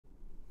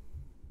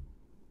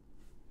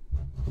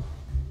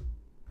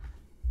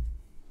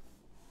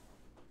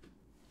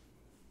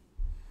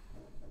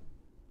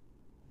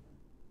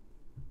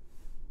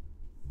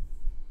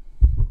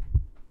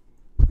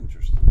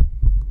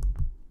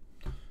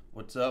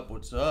What's up?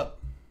 What's up?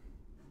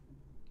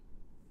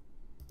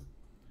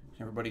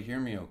 Can everybody hear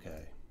me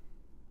okay?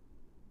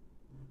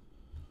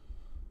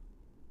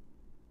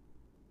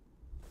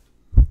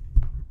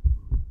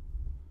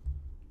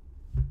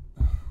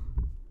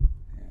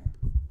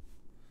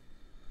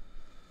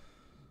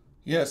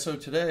 Yeah, so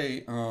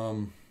today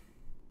we'll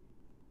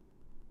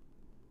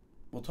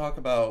talk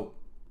about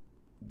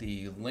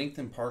the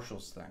lengthened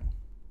partials thing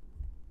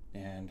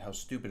and how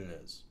stupid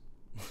it is.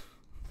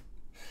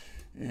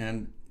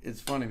 And it's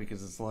funny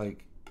because it's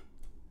like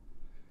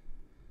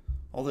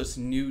all this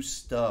new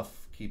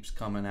stuff keeps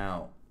coming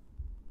out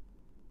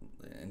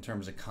in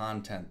terms of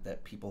content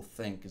that people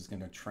think is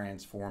going to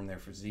transform their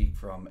physique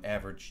from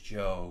average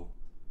Joe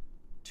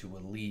to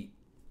elite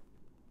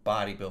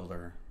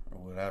bodybuilder or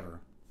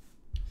whatever.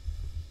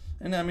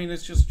 And I mean,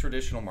 it's just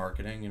traditional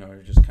marketing, you know,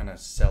 you're just kind of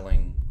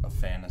selling a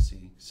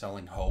fantasy,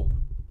 selling hope.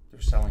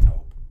 They're selling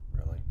hope,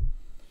 really.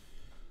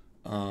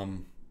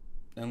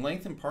 And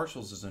lengthened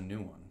partials is a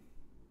new one.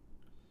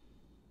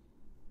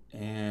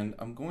 And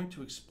I'm going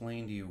to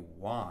explain to you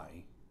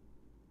why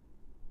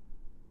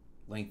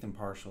lengthened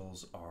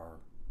partials are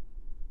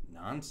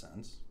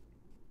nonsense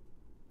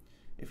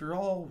if you're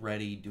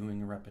already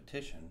doing a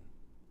repetition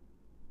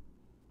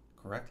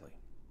correctly.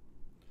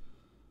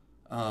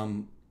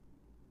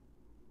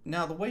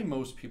 Now, the way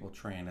most people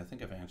train, I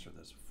think I've answered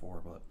this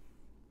before, but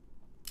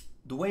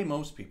the way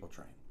most people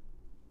train,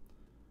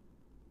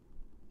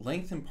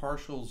 lengthened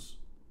partials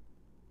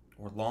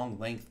or long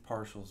length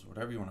partials,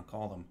 whatever you want to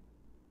call them,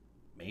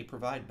 may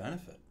provide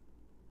benefit.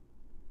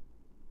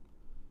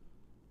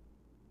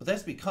 But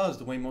that's because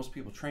the way most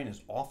people train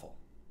is awful.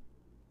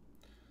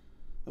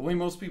 The way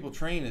most people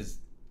train is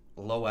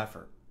low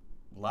effort,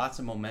 lots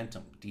of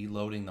momentum,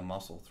 deloading the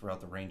muscle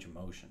throughout the range of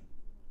motion.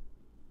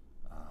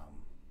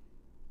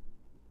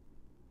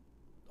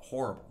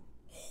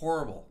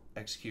 Horrible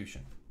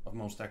execution of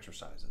most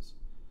exercises.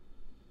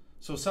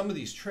 So some of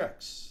these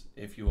tricks,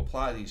 if you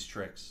apply these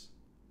tricks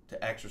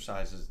to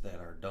exercises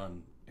that are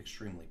done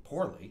extremely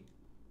poorly,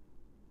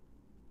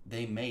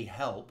 they may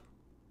help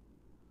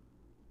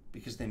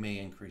because they may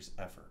increase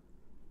effort.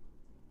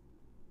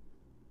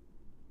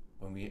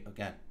 When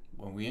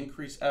we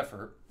increase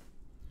effort,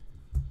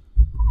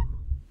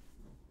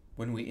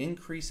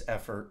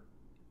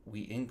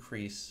 we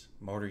increase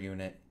motor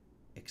unit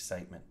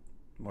excitement,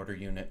 motor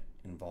unit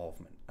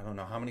involvement. I don't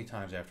know how many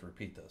times I have to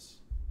repeat this.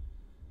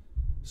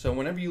 So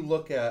whenever you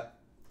look at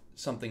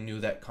something new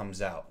that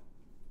comes out,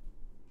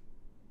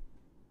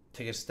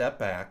 take a step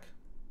back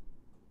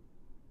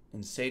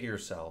and say to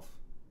yourself,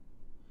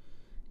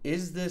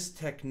 is this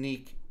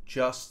technique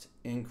just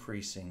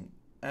increasing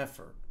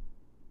effort?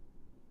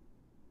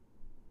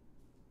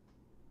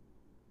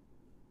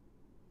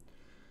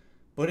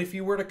 But if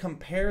you were to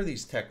compare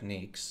these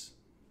techniques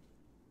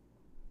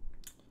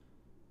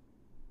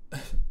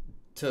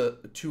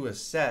to a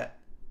set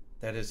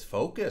that is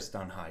focused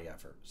on high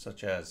effort,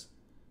 such as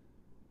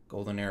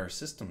golden era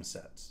system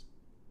sets,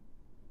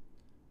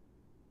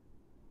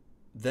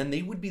 then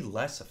they would be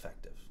less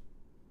effective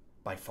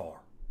by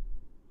far.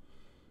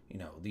 You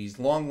know, these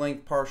long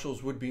length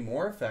partials would be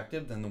more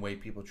effective than the way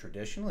people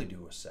traditionally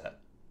do a set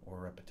or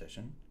a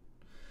repetition.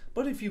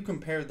 But if you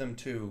compare them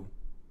to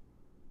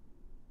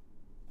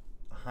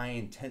a high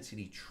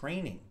intensity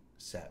training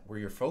set where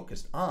you're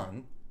focused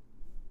on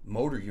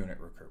motor unit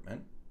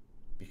recruitment,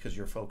 because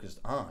you're focused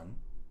on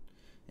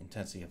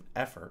intensity of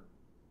effort,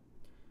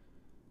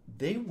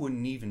 they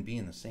wouldn't even be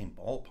in the same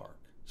ballpark.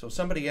 So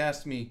somebody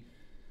asked me,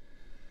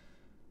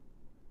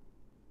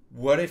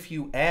 what if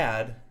you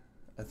add,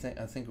 I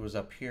think it was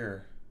up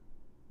here,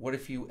 what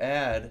if you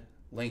add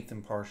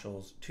lengthened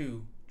partials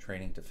to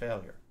training to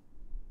failure?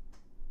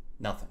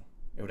 Nothing.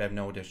 It would have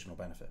no additional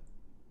benefit.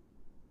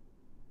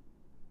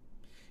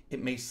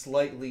 It may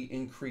slightly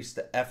increase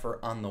the effort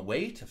on the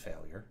way to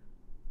failure,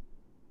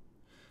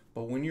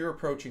 but when you're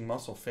approaching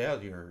muscle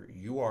failure,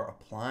 you are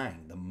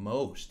applying the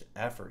most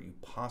effort you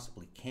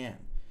possibly can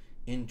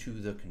into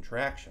the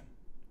contraction,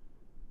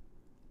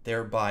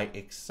 thereby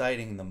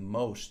exciting the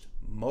most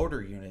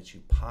motor units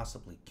you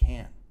possibly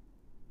can.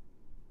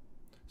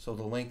 So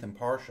the lengthened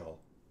partial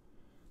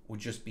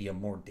would just be a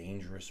more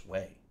dangerous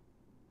way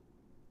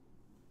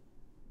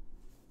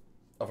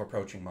of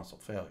approaching muscle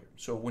failure.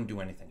 So it wouldn't do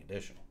anything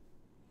additional.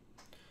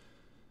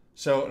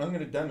 So, and I'm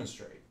going to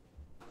demonstrate.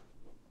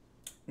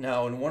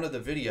 Now, in one of the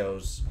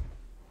videos,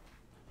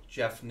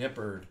 Jeff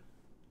Nippard,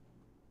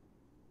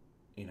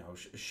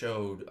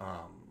 showed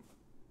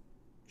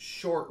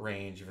short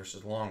range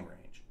versus long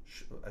range.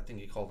 I think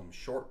he called them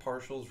short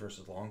partials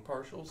versus long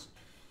partials.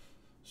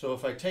 So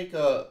if I take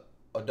a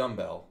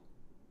dumbbell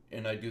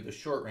and I do the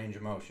short range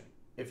of motion,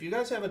 if you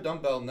guys have a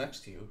dumbbell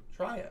next to you,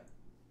 try it.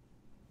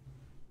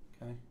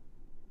 Okay?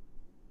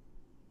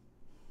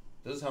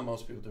 This is how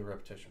most people do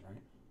repetition,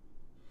 right?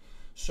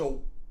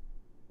 So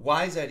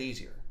why is that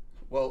easier?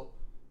 Well,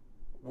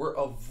 we're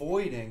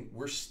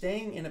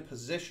staying in a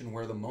position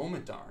where the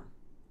moment arm,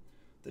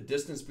 the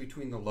distance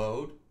between the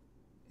load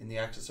and the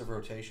axis of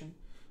rotation.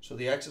 So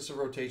the axis of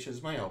rotation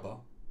is my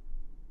elbow.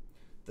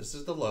 This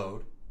is the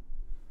load.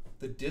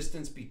 the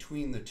distance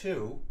between the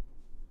two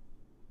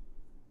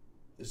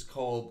is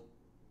called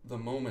the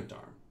moment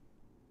arm.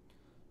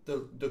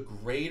 The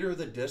greater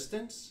the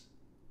distance,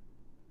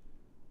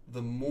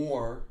 the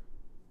more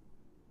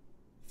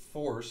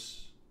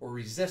force or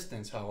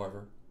resistance,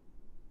 however,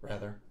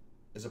 rather,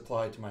 is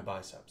applied to my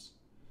biceps.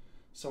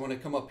 So when I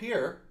come up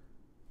here,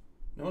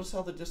 notice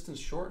how the distance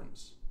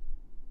shortens.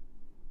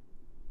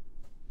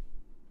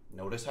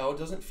 Notice how it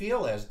doesn't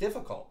feel as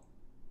difficult.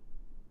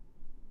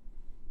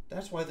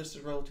 That's why this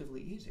is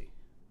relatively easy.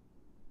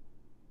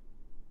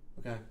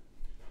 Okay.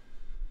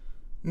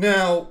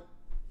 Now,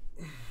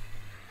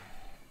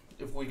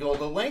 if we go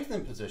to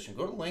lengthened position,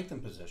 go to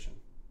lengthened position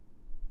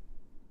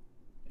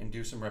and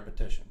do some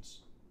repetitions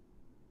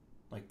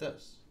like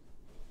this,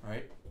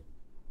 right?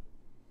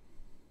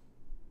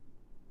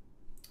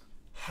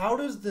 How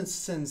does the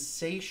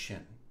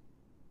sensation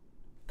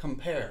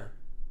compare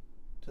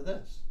to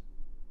this?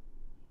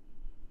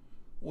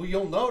 Well,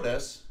 you'll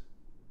notice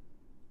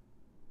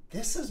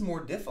this is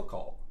more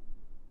difficult.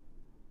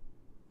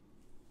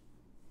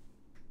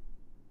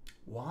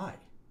 Why?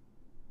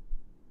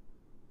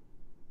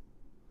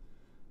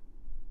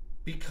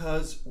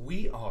 Because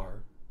we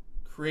are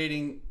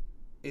creating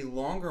a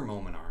longer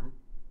moment arm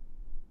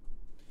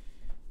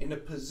in a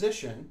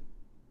position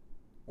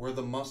where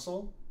the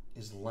muscle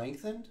is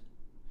lengthened.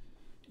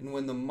 And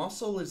when the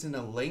muscle is in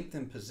a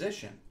lengthened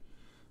position,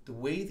 the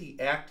way the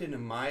actin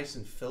and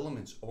myosin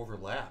filaments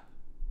overlap,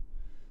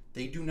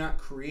 they do not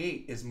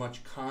create as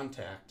much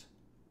contact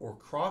or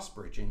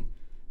cross-bridging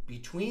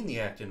between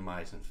the actin and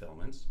myosin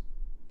filaments.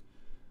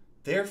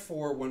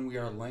 Therefore, when we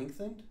are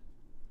lengthened,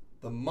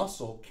 the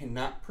muscle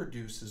cannot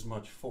produce as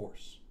much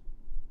force.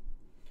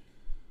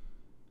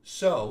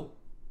 So,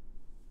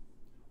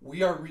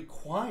 we are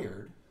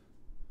required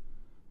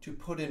to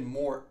put in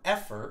more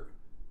effort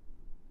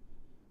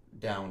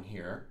down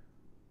here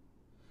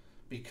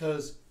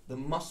because the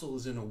muscle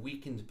is in a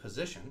weakened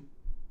position.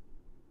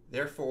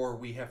 Therefore,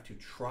 we have to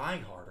try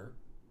harder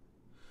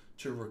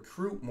to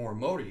recruit more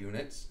motor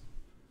units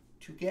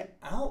to get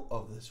out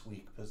of this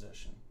weak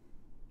position.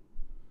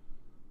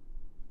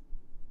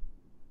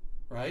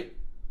 Right?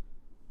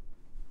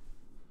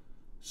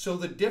 So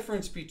the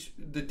difference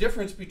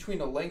between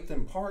a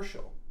lengthened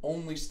partial,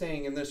 only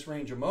staying in this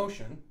range of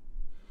motion,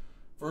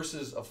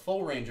 versus a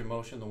full range of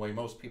motion the way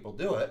most people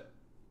do it,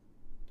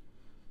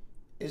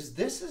 is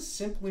this is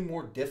simply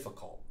more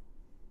difficult.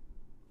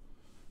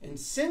 And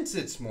since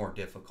it's more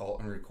difficult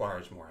and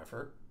requires more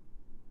effort,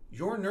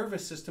 your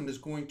nervous system is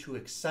going to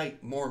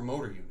excite more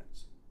motor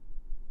units.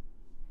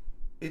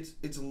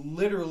 It's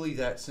literally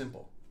that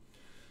simple.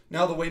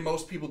 Now, the way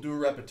most people do a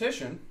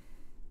repetition,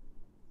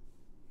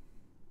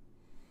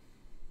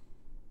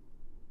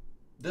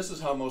 this is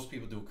how most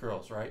people do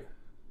curls, right?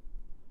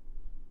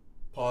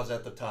 Pause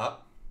at the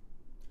top.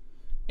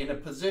 In a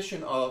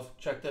position of,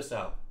 check this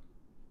out,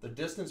 the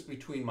distance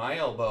between my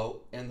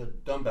elbow and the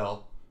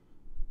dumbbell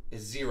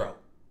is 0.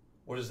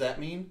 What does that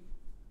mean?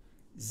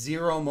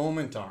 0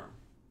 moment arm.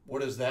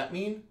 What does that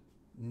mean?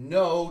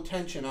 No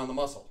tension on the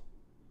muscle.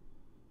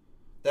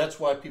 That's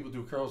why people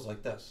do curls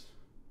like this.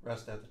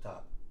 Rest at the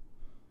top.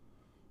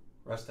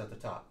 Rest at the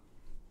top.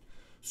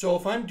 So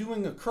if I'm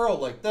doing a curl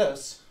like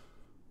this,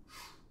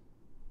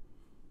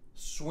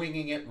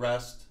 swinging it,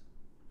 rest,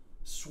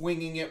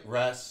 swinging it,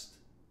 rest,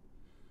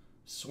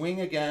 swing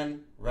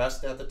again,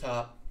 rest at the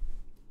top,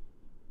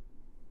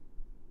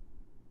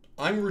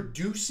 I'm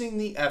reducing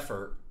the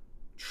effort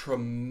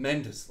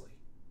tremendously.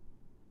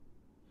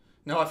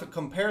 Now, if I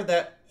compare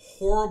that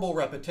horrible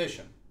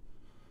repetition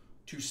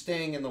to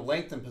staying in the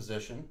lengthened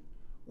position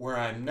where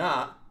I'm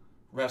not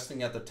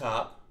resting at the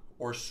top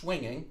or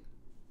swinging,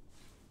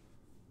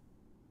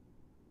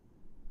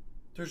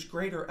 there's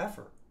greater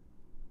effort.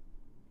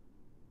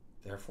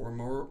 Therefore,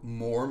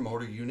 more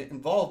motor unit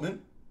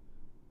involvement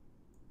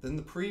than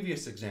the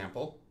previous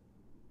example.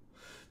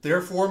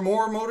 Therefore,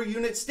 more motor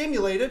unit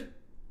stimulated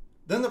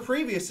than the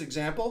previous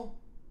example.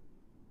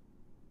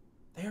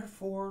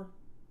 Therefore,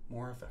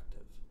 more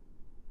effective.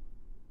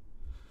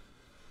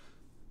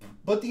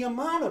 But the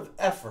amount of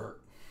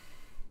effort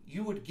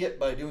you would get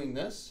by doing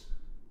this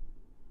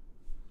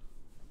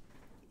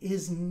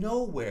is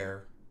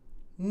nowhere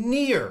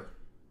near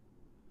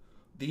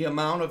the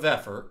amount of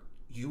effort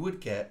you would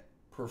get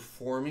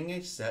performing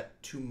a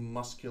set to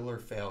muscular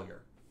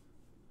failure.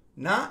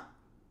 Not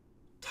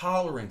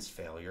tolerance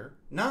failure,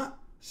 not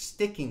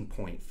sticking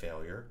point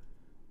failure,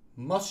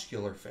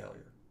 muscular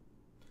failure.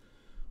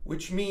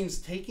 Which means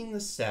taking the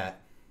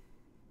set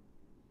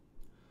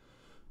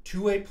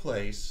to a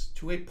place,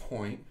 to a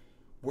point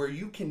where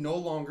you can no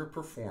longer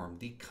perform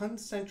the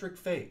concentric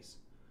phase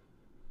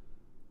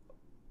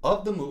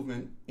of the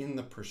movement in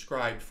the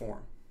prescribed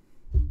form.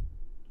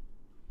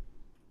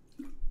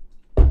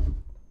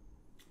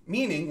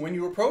 Meaning, when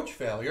you approach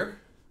failure,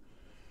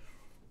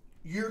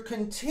 you're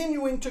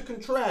continuing to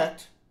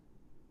contract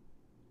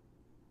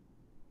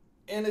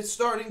and it's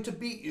starting to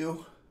beat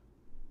you.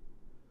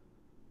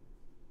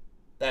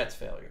 That's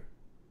failure.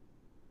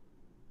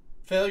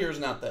 Failure is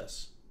not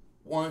this.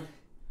 1,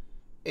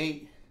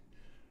 8,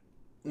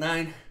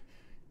 9,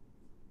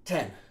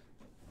 10.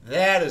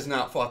 That is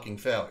not fucking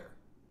failure.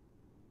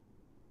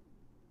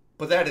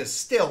 But that is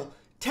still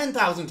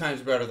 10,000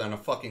 times better than a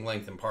fucking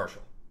lengthened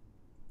partial.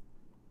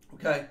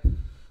 Okay?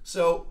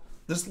 So,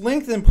 this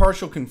lengthened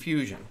partial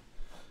confusion,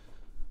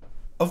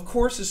 of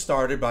course, is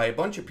started by a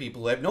bunch of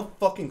people who have no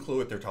fucking clue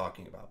what they're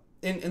talking about.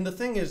 And the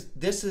thing is,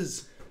 this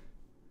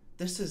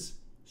is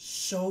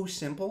so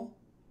simple.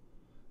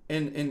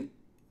 And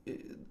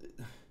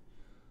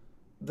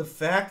the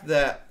fact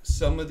that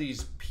some of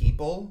these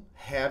people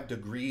have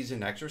degrees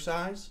in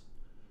exercise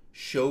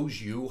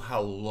shows you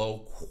how low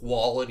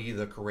quality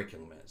the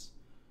curriculum is.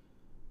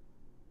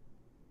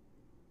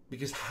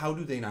 Because how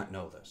do they not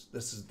know this?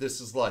 This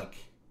is like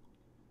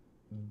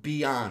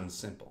beyond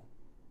simple.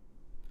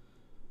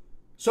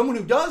 Someone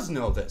who does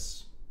know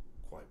this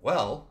quite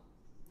well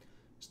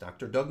is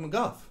Dr. Doug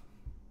McGuff.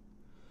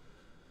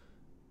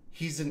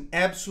 He's an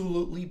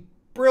absolutely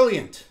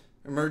brilliant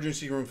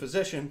emergency room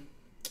physician.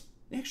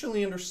 He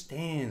actually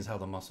understands how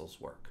the muscles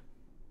work.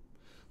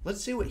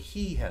 Let's see what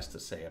he has to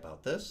say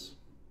about this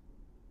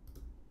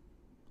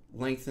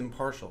lengthened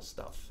partial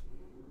stuff.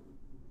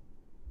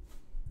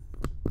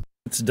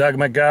 It's Doug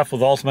McGuff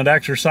with Ultimate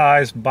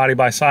Exercise, Body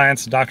by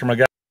Science, Dr.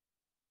 McGuff.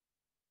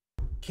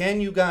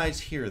 Can you guys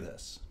hear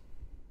this?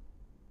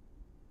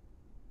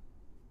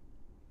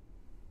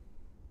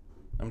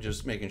 I'm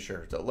just making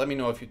sure. So let me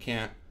know if you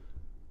can't.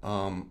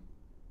 I'm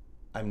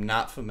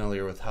not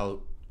familiar with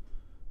how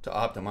to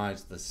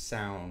optimize the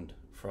sound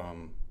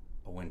from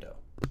a window.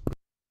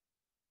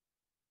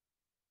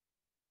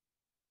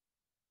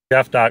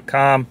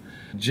 Guff.com.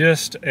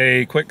 Just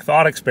a quick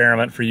thought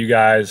experiment for you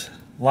guys.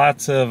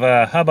 Lots of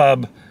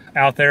hubbub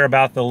out there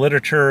about the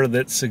literature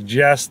that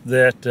suggests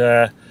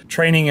that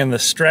training in the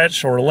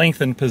stretch or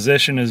lengthened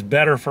position is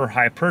better for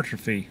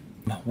hypertrophy.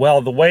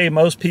 Well, the way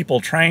most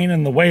people train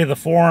and the way the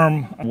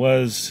form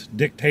was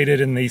dictated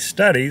in these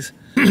studies,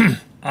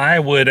 I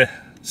would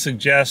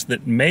suggest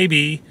that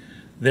maybe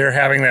they're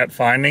having that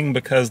finding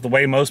because the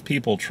way most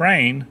people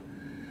train,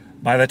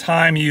 by the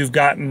time you've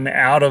gotten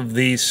out of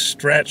the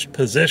stretched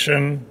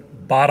position,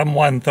 bottom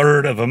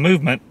 1/3 of a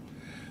movement,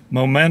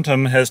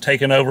 momentum has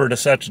taken over to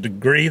such a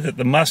degree that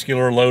the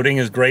muscular loading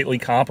is greatly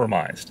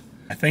compromised.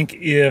 I think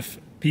if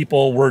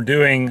people were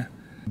doing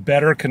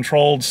better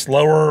controlled,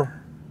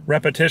 slower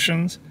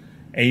repetitions,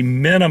 a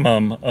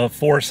minimum of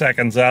 4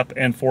 seconds up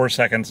and 4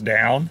 seconds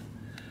down,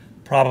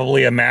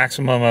 probably a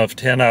maximum of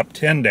 10 up,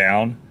 10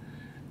 down,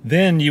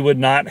 then you would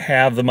not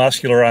have the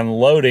muscular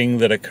unloading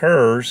that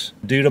occurs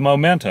due to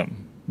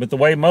momentum. But the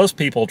way most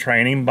people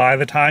training, by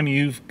the time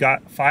you've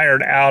got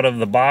fired out of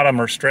the bottom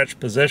or stretched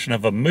position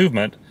of a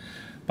movement,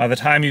 by the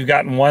time you've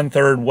gotten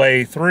 1/3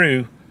 way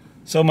through,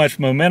 so much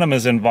momentum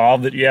is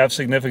involved that you have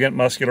significant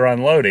muscular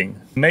unloading.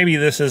 Maybe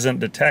this isn't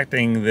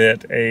detecting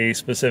that a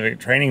specific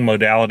training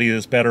modality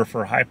is better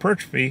for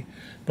hypertrophy,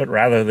 but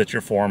rather that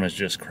your form is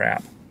just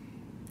crap.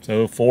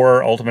 So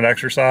for Ultimate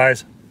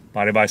Exercise,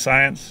 Body by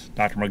Science,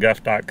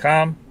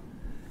 drmcguff.com,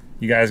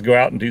 you guys go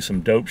out and do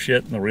some dope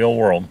shit in the real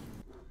world.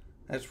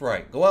 That's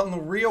right. Go out in the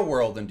real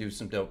world and do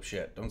some dope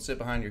shit. Don't sit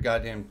behind your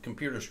goddamn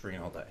computer screen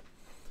all day.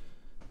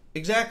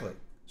 Exactly.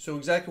 So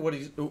exactly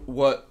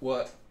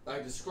what I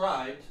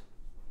described,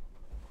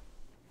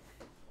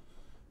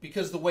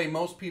 because the way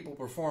most people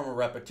perform a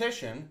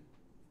repetition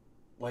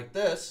like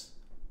this,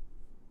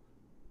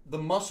 the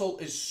muscle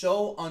is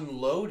so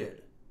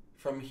unloaded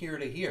from here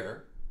to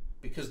here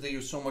because they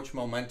use so much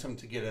momentum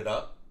to get it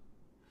up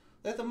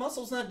that the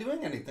muscle's not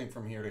doing anything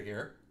from here to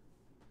here,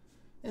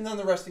 and then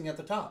they're resting at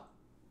the top.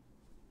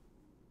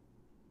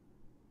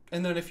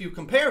 And then if you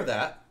compare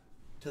that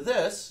to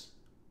this,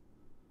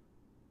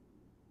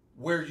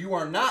 where you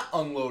are not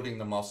unloading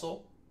the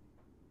muscle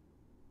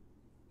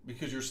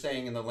because you're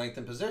staying in the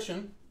lengthened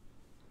position,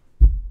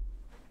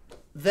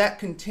 that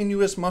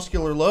continuous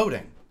muscular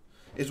loading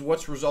is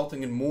what's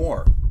resulting in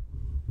more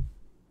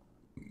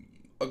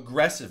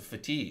aggressive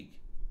fatigue,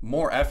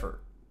 more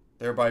effort,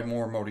 thereby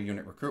more motor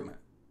unit recruitment.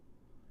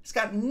 It's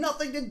got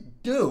nothing to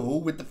do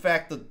with the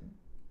fact that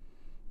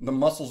the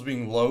muscle's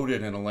being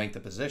loaded in a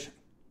lengthened position.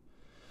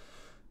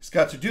 It's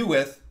got to do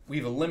with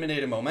we've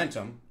eliminated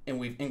momentum and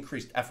we've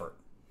increased effort.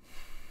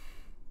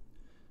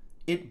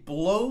 It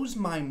blows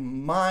my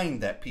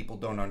mind that people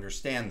don't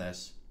understand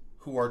this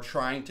who are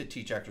trying to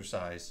teach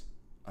exercise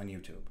on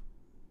YouTube.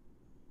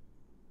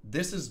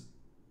 This is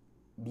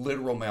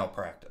literal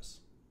malpractice.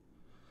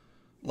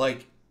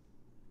 Like,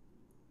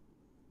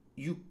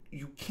 you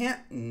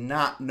can't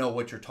not know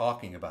what you're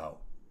talking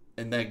about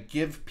and then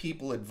give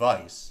people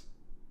advice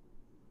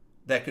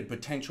that could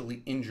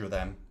potentially injure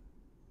them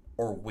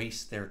or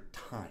waste their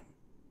time.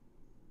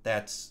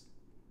 It's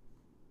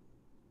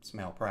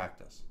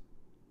malpractice.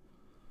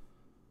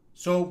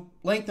 So,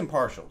 lengthened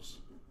partials.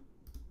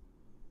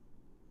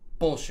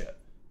 Bullshit.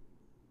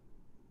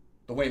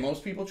 The way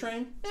most people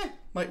train,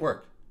 might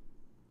work.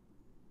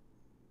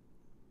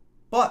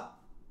 But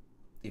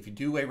if you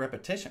do a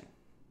repetition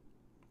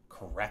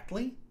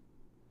correctly,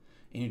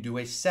 and you do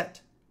a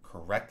set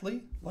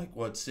correctly, like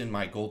what's in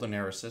my golden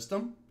era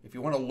system, if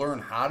you want to learn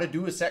how to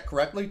do a set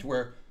correctly to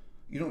where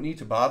You don't need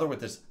to bother with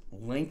this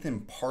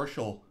lengthened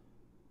partial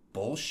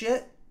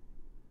bullshit.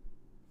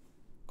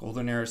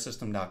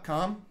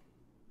 GoldenEraSystem.com.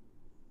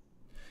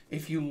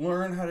 If you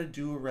learn how to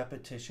do a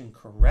repetition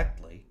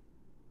correctly,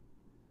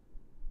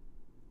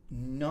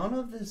 none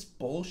of this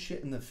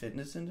bullshit in the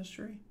fitness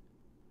industry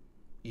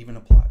even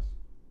applies.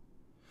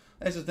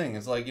 That's the thing.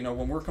 It's like, you know,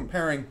 when we're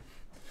comparing,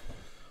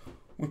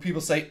 when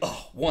people say,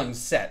 oh, one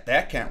set,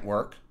 that can't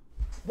work.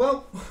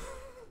 Well,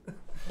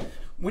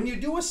 when you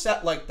do a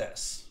set like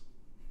this,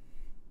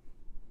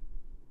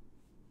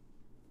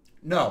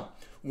 no,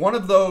 one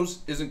of those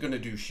isn't going to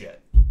do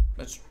shit.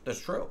 That's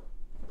true.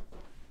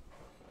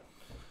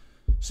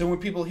 So when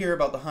people hear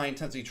about the high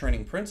intensity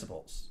training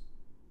principles,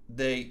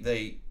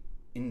 they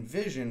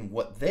envision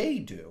what they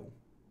do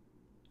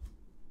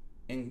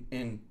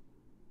in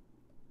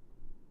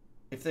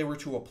if they were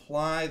to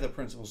apply the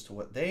principles to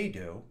what they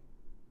do,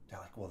 they're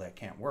like, well, that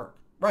can't work.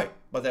 Right,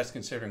 but that's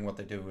considering what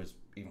they do is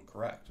even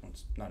correct.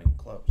 It's not even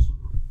close.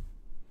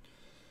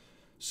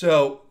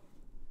 So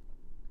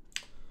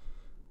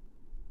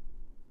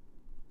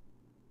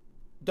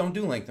don't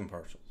do lengthened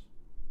partials.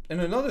 And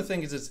another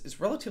thing is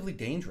it's relatively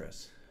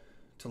dangerous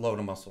to load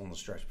a muscle in the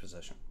stretch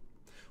position.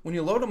 When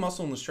you load a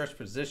muscle in the stretch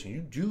position,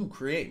 you do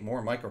create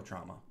more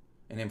microtrauma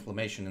and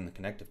inflammation in the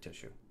connective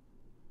tissue.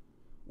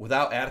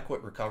 Without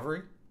adequate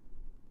recovery,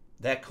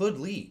 that could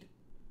lead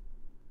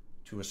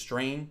to a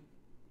strain,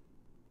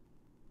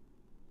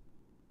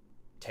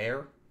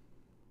 tear,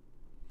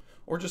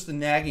 or just a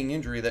nagging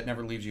injury that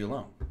never leaves you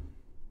alone.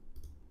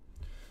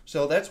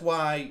 So that's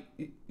why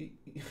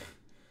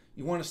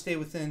you want to stay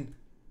within,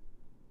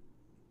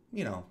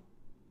 you know,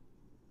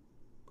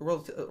 a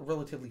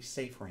relatively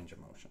safe range of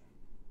motion.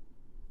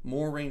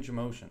 More range of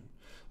motion.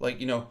 Like,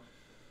 you know,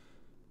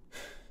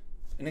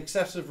 an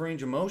excessive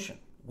range of motion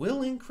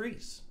will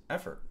increase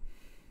effort.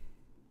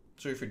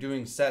 So if you're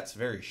doing sets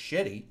very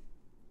shitty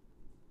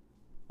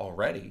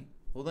already,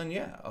 well then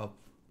yeah, a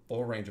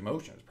full range of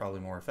motion is probably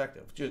more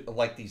effective. Just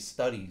like these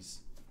studies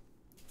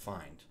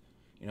find.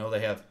 You know, they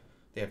have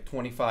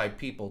 25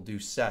 people do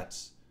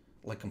sets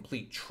like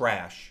complete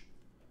trash,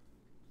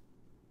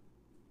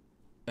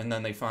 and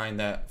then they find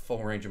that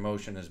full range of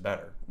motion is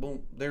better. Well,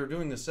 they were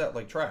doing the set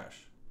like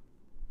trash.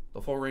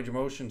 The full range of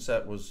motion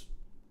set was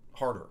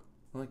harder.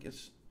 Like,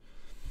 it's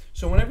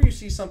so whenever you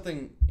see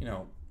something, you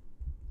know,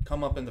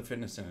 come up in the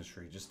fitness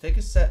industry, just take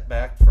a step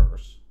back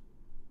first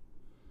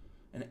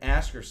and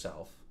ask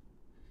yourself,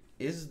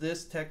 is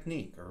this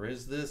technique or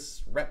is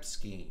this rep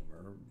scheme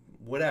or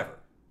whatever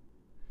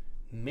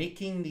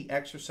making the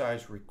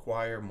exercise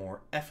require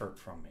more effort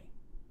from me?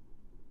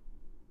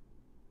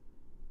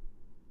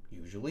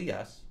 Usually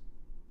yes.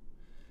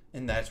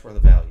 And that's where the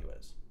value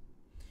is.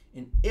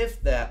 And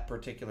if that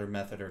particular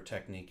method or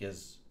technique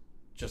is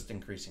just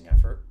increasing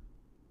effort,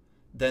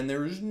 then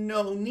there is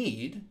no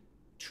need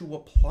to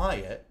apply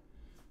it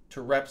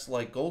to reps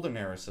like Golden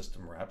Era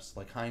System reps,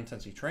 like high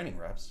intensity training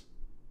reps,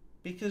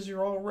 because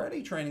you're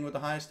already training with the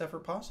highest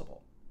effort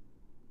possible.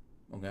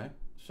 Okay?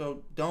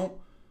 So don't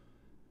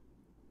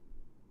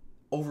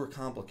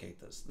overcomplicate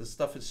this. This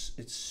stuff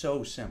it's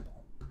so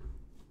simple.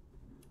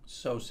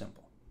 So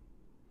simple.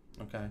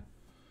 Okay?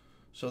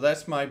 So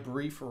that's my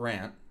brief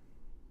rant.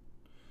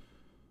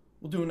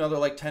 We'll do another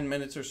like 10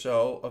 minutes or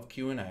so of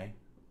Q&A,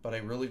 but I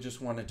really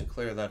just wanted to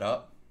clear that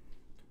up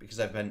because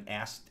I've been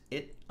asked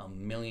it a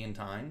million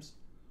times.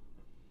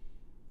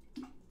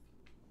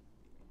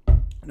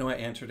 I know I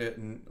answered it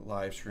in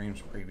live streams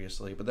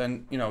previously, but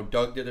then, you know,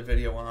 Doug did a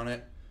video on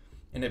it.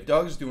 And if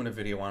Doug's doing a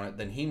video on it,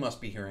 then he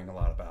must be hearing a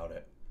lot about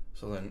it.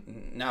 So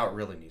then now it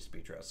really needs to be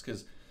addressed,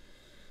 because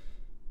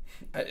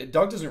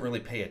Doug doesn't really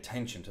pay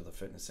attention to the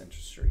fitness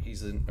industry.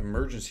 He's an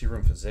emergency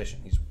room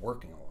physician. He's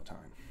working all the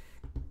time.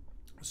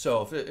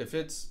 So if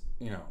it's,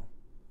 you know,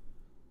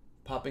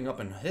 popping up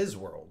in his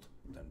world,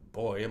 then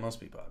boy, it must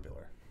be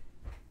popular.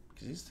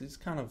 Because he's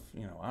kind of,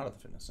 you know, out of the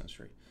fitness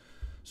industry.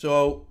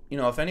 So, you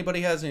know, if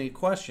anybody has any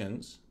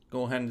questions,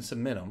 go ahead and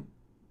submit them.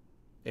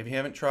 If you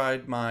haven't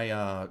tried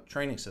my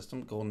training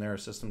system,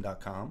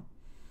 GoldenEraSystem.com,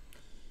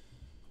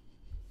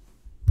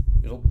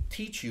 it'll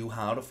teach you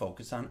how to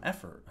focus on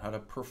effort, how to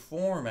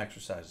perform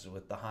exercises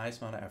with the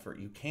highest amount of effort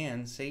you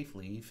can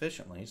safely,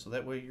 efficiently, so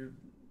that way you're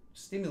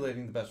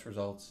stimulating the best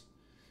results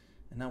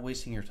and not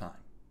wasting your time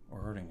or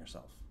hurting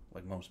yourself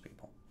like most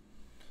people.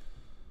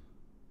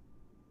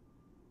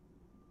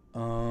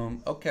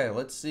 Okay,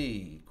 let's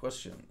see.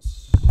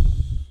 Questions.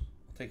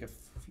 I'll take a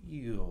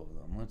few of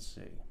them. Let's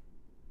see.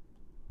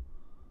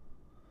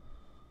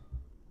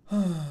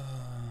 No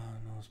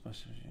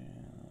special.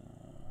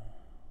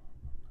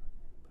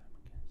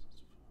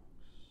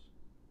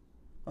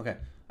 Okay,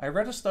 I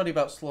read a study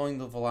about slowing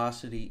the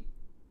velocity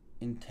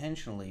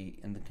intentionally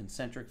in the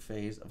concentric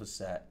phase of a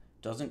set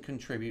doesn't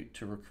contribute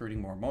to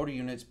recruiting more motor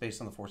units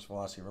based on the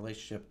force-velocity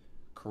relationship.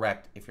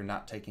 Correct if you're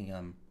not taking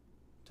them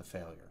to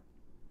failure.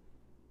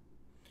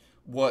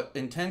 What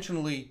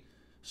intentionally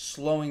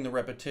slowing the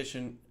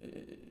repetition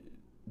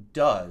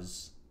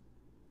does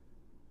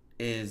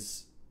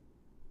is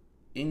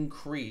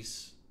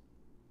increase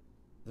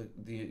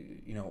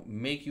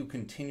make you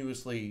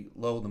continuously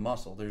load the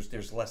muscle.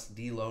 There's less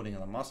deloading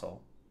of the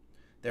muscle,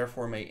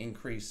 therefore may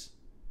increase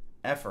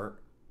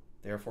effort,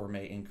 therefore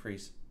may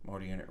increase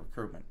motor unit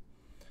recruitment.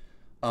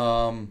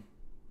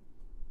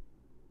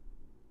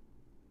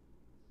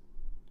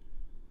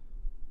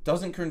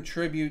 Doesn't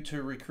contribute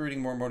to recruiting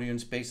more motor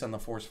units based on the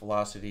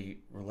force-velocity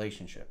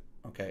relationship.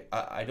 Okay,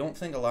 I don't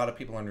think a lot of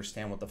people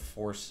understand what the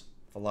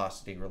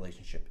force-velocity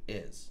relationship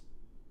is.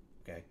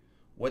 Okay,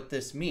 what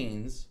this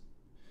means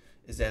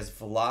is as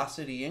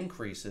velocity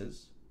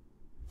increases,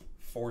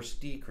 force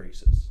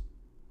decreases.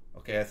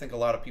 Okay, I think a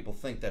lot of people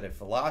think that if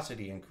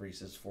velocity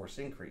increases, force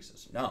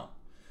increases. No,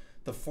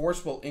 the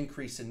force will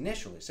increase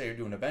initially. Say you're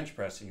doing a bench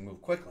press and you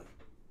move quickly.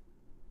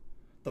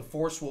 The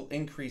force will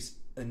increase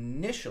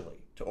initially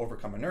to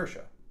overcome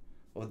inertia,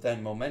 but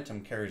then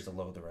momentum carries the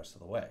load the rest of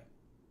the way.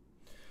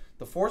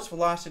 The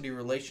force-velocity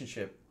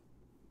relationship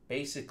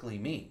basically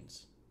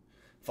means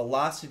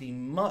velocity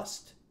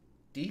must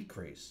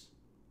decrease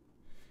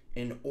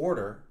in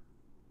order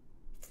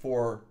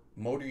for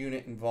motor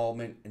unit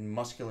involvement and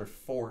muscular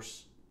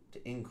force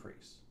to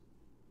increase.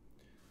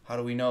 How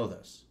do we know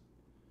this?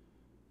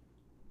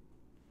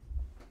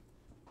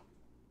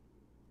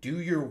 Do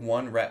your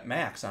 1 rep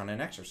max on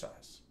an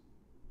exercise.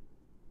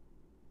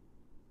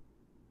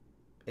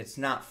 It's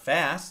not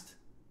fast,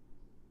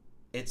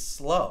 it's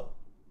slow.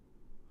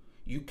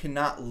 You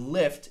cannot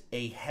lift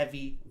a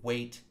heavy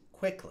weight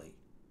quickly.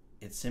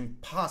 It's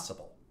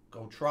impossible.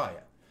 Go try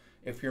it.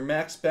 If your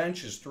max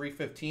bench is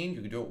 315,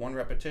 you can do it 1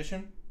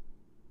 repetition.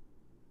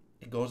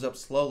 It goes up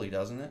slowly,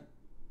 doesn't it?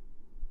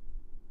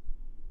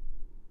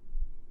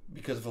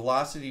 Because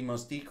velocity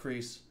must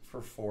decrease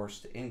for force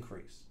to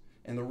increase.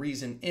 And the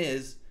reason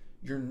is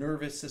your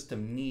nervous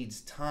system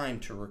needs time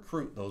to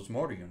recruit those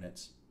motor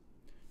units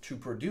to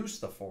produce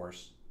the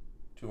force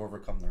to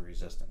overcome the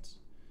resistance.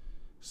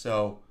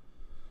 So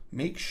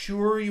make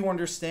sure you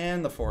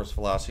understand the force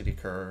velocity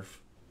curve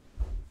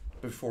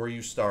before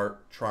you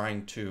start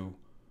trying to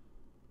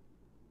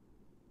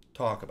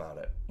talk about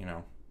it.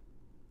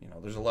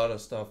 There's a lot of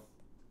stuff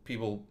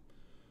people,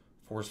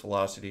 force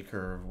velocity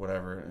curve,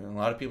 whatever, and a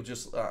lot of people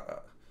just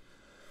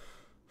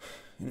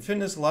in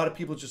fitness, a lot of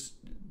people just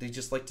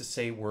like to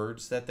say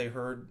words that they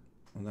heard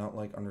without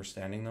like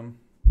understanding them.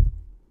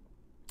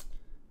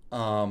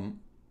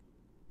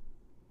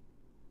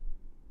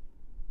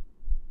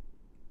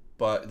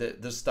 But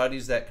the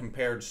studies that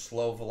compared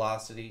slow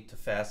velocity to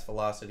fast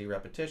velocity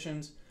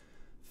repetitions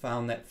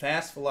found that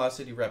fast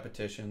velocity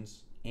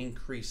repetitions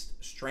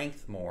increased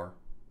strength more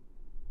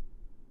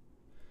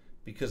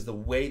because the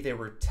way they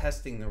were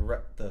testing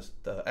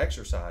the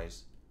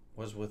exercise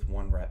was with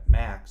 1 rep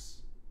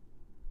max.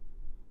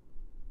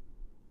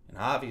 And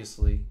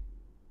obviously,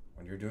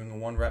 when you're doing a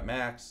 1 rep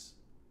max,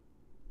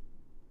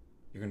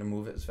 you're going to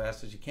move it as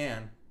fast as you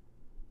can,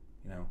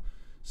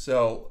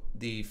 So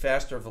the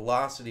faster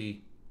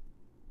velocity,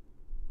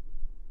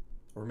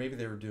 or maybe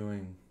they were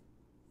doing,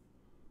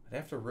 I'd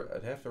have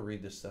to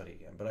read this study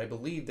again, but I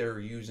believe they're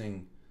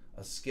using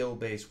a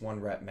skill-based 1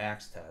 rep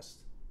max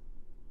test.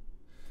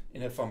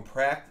 And if I'm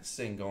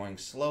practicing going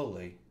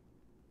slowly,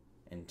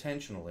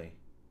 intentionally,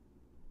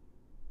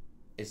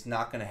 it's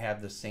not going to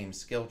have the same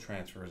skill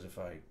transfer as if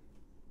I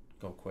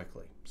go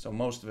quickly. So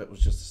most of it was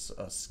just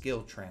a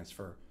skill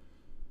transfer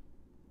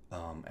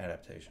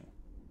adaptation.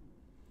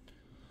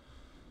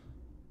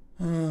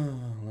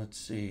 Let's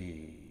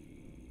see.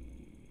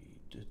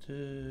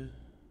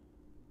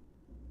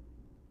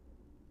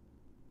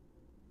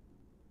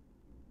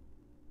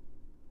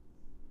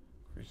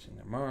 Increasing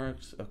their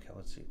marks. Okay,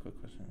 let's see. Quick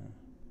question.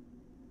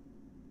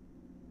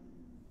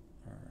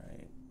 All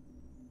right.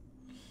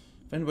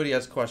 If anybody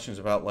has questions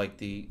about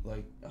the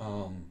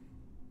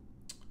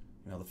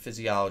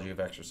physiology of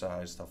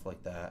exercise, stuff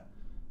like that,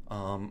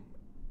 I'm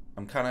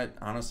kind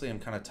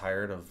of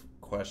tired of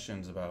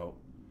questions about,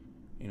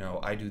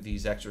 I do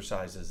these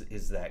exercises,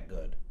 is that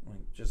good?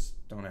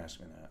 Just don't ask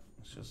me that.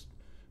 It's just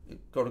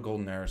go to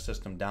Golden Era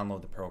System,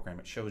 download the program.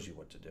 It shows you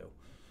what to do.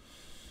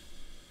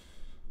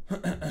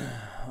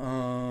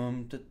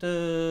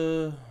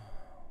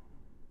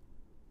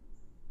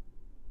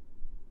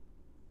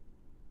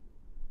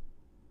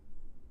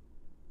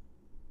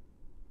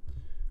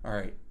 All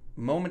right.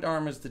 Moment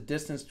arm is the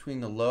distance between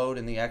the load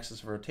and the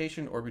axis of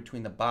rotation, or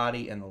between the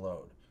body and the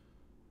load.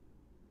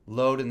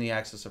 Load and the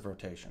axis of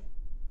rotation.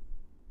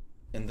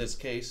 In this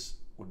case,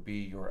 would be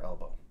your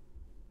elbow.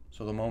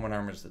 So the moment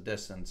arm is the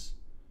distance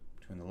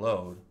between the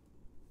load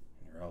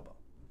and your elbow.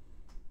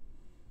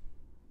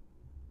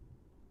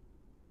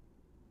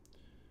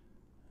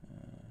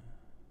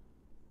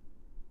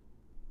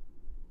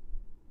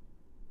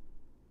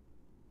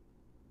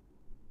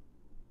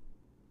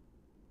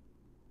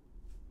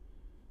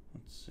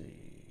 Let's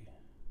see.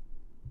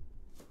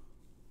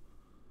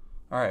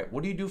 All right,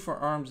 what do you do for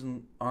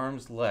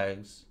arms,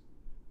 legs?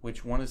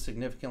 Which one is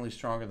significantly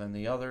stronger than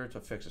the other to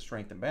fix a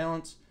strength and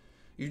balance?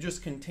 You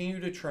just continue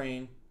to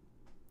train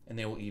and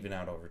they will even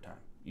out over time.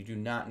 You do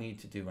not need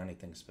to do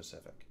anything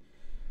specific.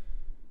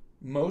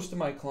 Most of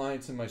my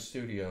clients in my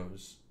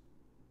studios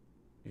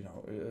You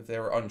know, if they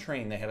were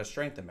untrained, they had a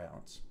strength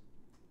imbalance.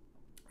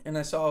 And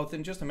I saw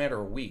within just a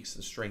matter of weeks,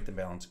 the strength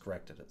imbalance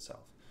corrected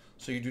itself.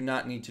 So you do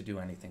not need to do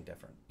anything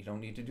different. You don't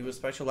need to do a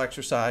special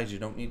exercise. You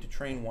don't need to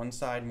train one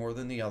side more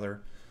than the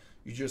other.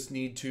 You just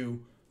need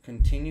to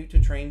continue to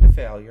train to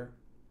failure.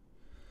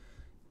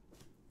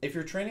 If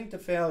you're training to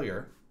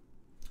failure,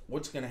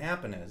 what's going to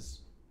happen is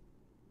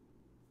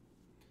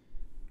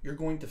you're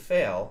going to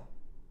fail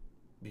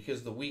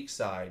because the weak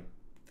side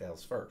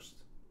fails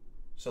first.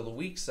 So the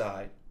weak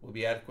side will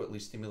be adequately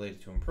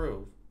stimulated to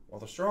improve, while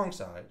the strong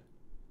side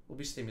will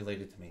be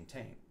stimulated to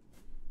maintain.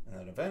 And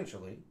then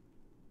eventually,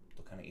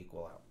 they'll kind of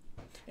equal out.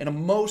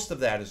 And most of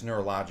that is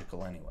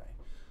neurological anyway.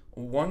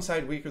 One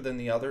side weaker than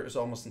the other is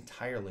almost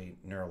entirely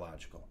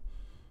neurological.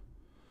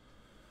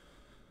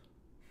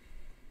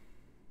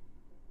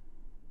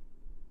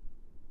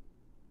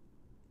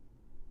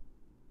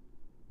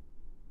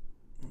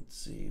 Let's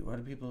see, what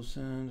do people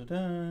send?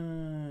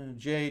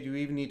 Jay, do you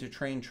even need to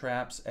train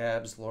traps,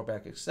 abs, lower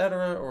back,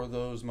 etc., or are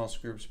those muscle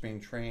groups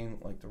being trained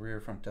like the rear,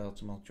 front delts,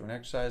 and multi-joint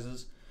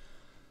exercises?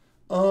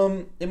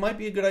 It might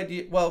be a good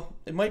idea. Well,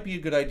 it might be a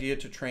good idea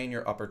to train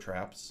your upper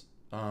traps.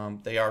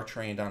 They are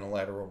trained on a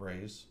lateral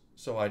raise,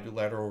 so I do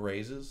lateral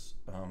raises.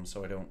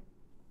 So I don't,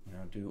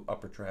 do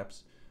upper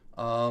traps.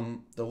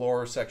 The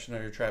lower section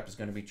of your trap is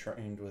going to be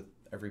trained with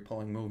every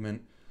pulling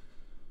movement.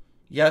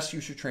 Yes,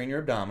 you should train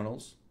your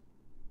abdominals.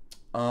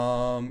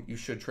 You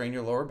should train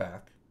your lower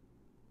back.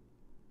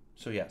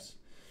 So yes,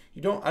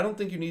 I don't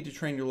think you need to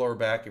train your lower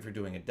back if you're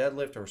doing a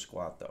deadlift or a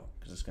squat though,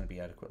 because it's going to be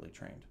adequately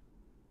trained.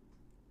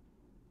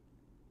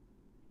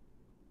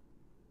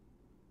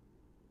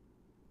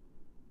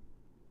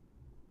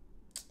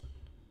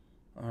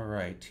 All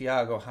right,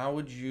 Tiago, how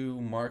would you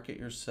market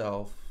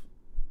yourself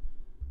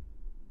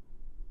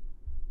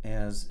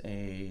as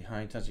a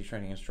high-intensity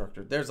training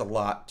instructor? There's a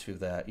lot to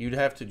that. You'd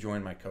have to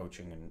join my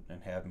coaching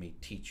and have me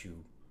teach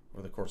you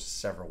over the course of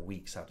several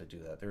weeks how to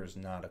do that. There is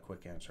not a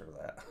quick answer to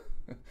that,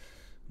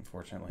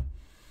 unfortunately.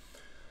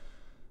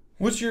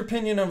 What's your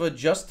opinion of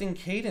adjusting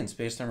cadence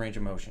based on range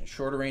of motion?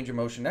 Shorter range of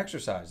motion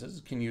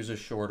exercises can use a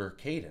shorter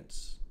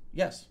cadence.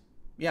 Yes.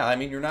 Yeah, I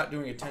mean, you're not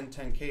doing a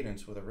 10-10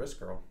 cadence with a wrist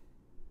curl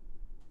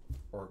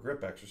or a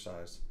grip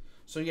exercise.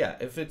 So yeah,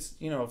 if it's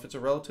a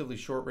relatively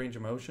short range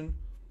of motion,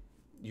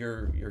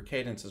 your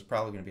cadence is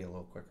probably going to be a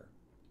little quicker.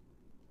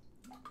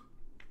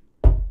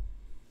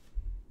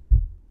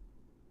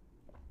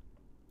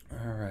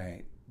 All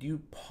right. Do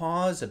you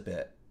pause a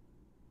bit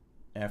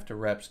after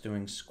reps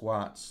doing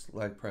squats,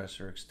 leg press,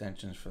 or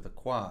extensions for the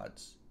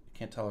quads? You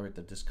can't tolerate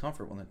the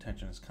discomfort when the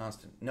tension is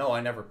constant. No,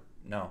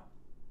 no.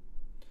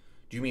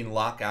 Do you mean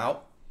lock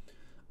out?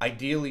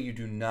 Ideally, you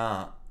do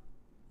not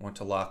want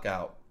to lock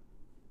out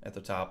at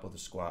the top with a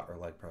squat or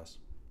leg press.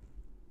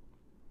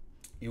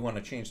 You want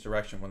to change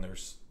direction when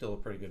there's still a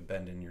pretty good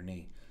bend in your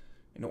knee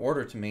in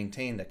order to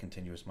maintain that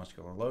continuous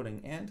muscular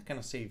loading and to kind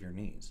of save your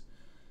knees.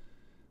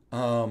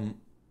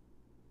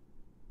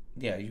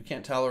 Yeah, you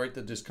can't tolerate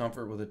the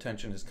discomfort where the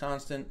tension is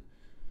constant.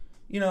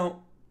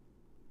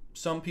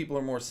 Some people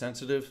are more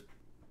sensitive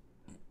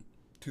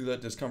to that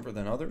discomfort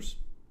than others.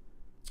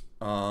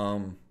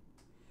 So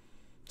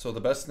the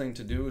best thing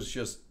to do is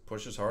just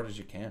push as hard as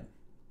you can,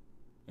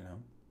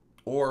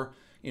 Or,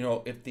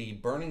 if the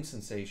burning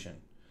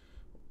sensation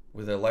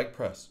with a leg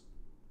press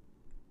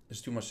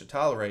is too much to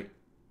tolerate,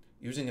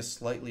 using a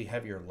slightly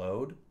heavier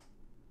load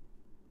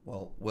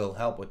will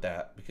help with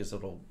that because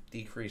it'll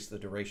decrease the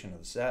duration of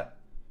the set,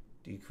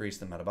 decrease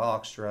the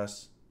metabolic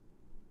stress,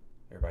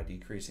 thereby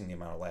decreasing the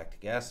amount of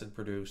lactic acid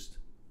produced,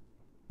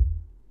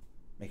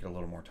 make it a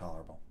little more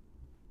tolerable.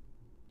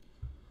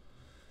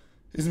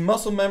 Is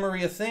muscle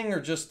memory a thing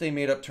or just a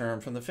made-up term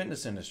from the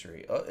fitness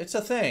industry? It's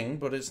a thing,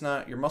 but it's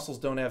not. Your muscles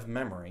don't have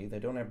memory. They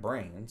don't have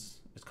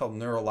brains. It's called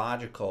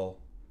neurological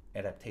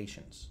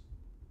adaptations.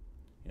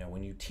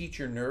 When you teach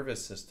your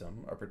nervous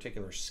system a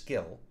particular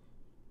skill,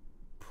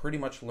 pretty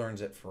much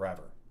learns it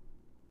forever.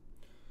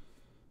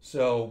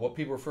 So what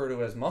people refer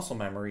to as muscle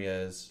memory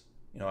is,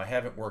 I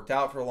haven't worked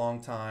out for a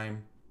long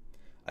time.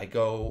 I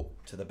go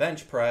to the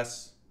bench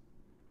press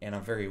and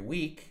I'm very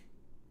weak.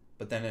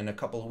 But then in a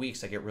couple of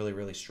weeks, I get really,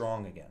 really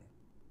strong again.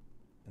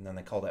 And then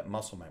they call that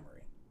muscle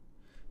memory.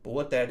 But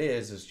what that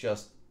is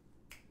just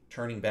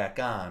turning back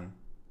on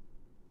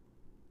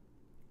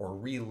or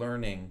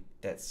relearning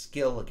that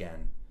skill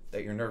again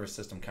that your nervous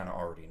system kind of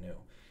already knew.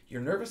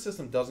 Your nervous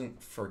system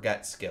doesn't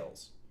forget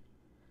skills.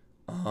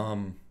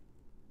 If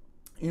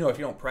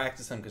you don't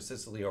practice them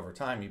consistently over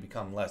time, you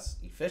become less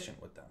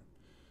efficient with them.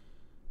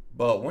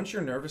 But once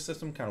your nervous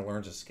system kind of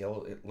learns a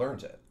skill, it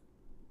learns it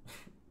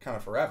kind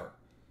of forever.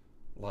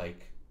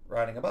 Like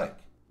riding a bike.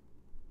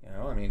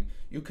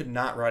 You could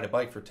not ride a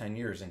bike for 10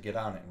 years and get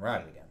on it and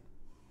ride it again.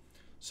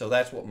 So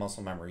that's what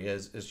muscle memory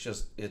is. It's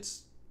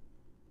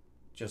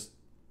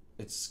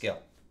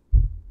skill.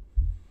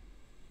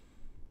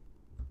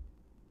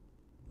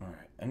 All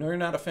right. I know you're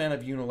not a fan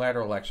of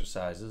unilateral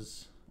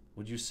exercises.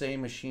 Would you say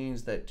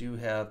machines that do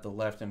have the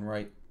left and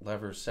right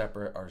levers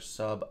separate are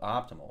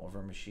suboptimal over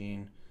a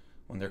machine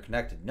when they're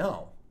connected?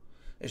 No.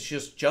 It's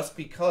just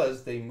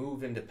because they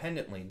move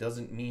independently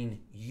doesn't mean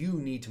you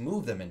need to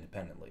move them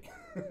independently.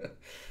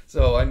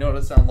 So I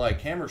notice on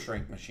like hammer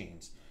shrink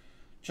machines,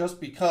 just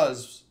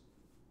because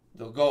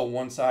they'll go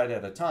one side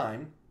at a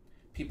time,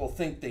 people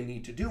think they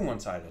need to do one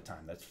side at a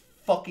time. That's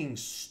fucking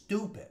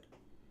stupid.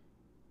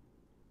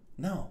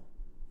 No.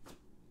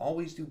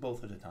 Always do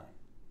both at a time.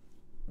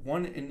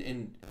 One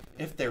in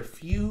if they're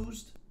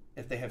fused,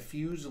 if they have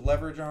fused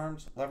lever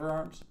arms,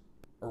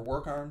 or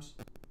work arms,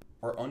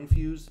 or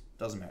unfused,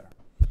 doesn't matter.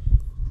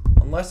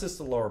 Unless it's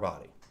the lower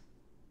body.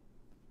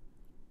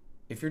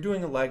 If you're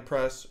doing a leg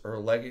press or a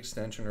leg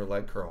extension or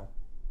leg curl,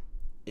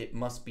 it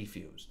must be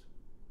fused.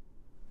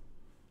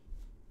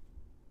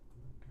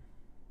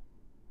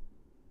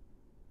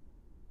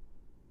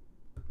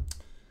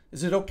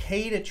 Is it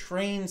okay to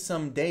train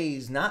some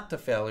days not to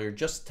failure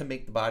just to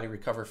make the body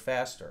recover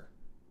faster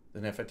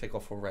than if I take a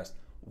full rest?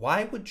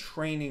 Why would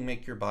training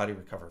make your body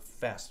recover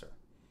faster?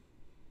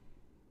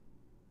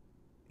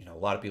 You know, a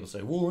lot of people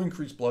say, well,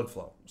 increase blood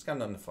flow. It's got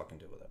nothing to fucking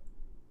do with it.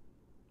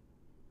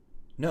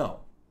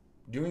 No.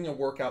 Doing a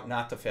workout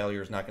not to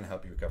failure is not going to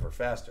help you recover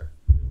faster.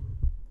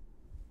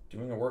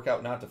 Doing a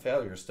workout not to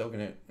failure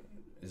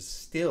is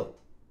still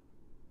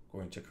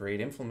going to create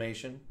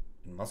inflammation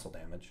and muscle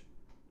damage,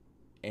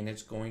 and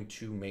it's going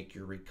to make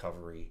your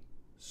recovery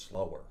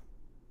slower.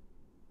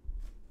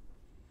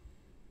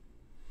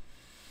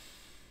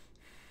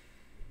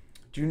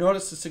 Do you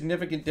notice a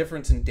significant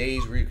difference in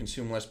days where you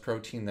consume less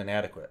protein than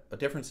adequate? A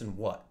difference in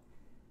what?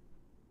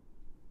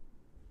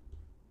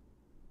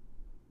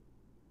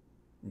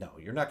 No,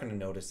 you're not going to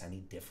notice any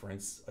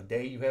difference. A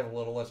day you have a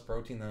little less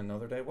protein than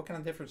another day. What kind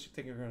of difference do you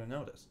think you're going to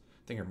notice?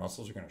 Think your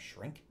muscles are going to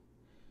shrink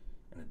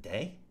in a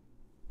day?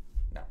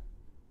 No.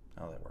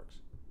 Not how that works.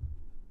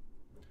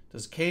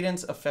 Does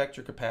cadence affect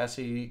your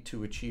capacity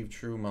to achieve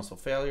true muscle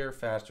failure,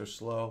 fast or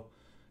slow?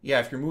 Yeah,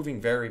 if you're moving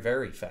very,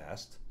 very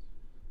fast,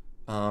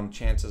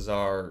 chances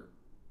are,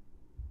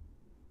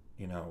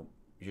 you know,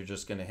 you're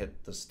just going to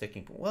hit the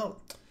sticking point.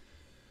 Well,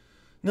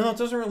 no, it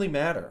doesn't really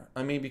matter.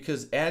 I mean,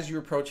 because as you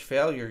approach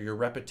failure, your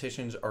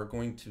repetitions are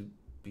going to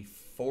be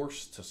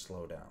forced to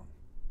slow down.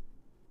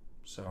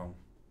 So,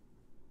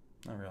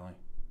 not really.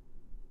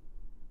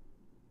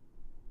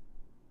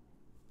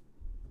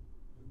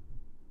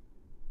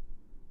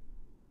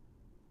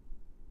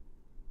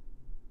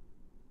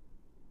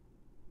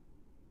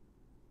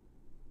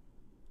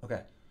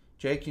 Okay.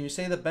 Jay, can you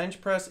say the bench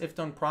press, if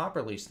done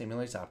properly,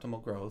 stimulates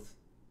optimal growth?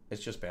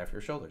 It's just bad for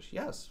your shoulders.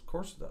 Yes, of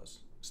course it does.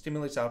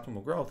 Stimulates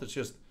optimal growth. It's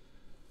just,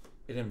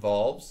 it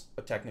involves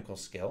a technical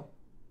skill,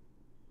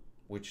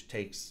 which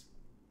takes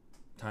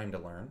time to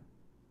learn.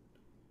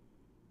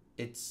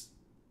 It's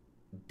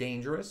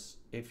dangerous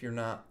if you're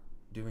not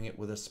doing it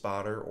with a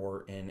spotter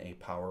or in a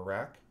power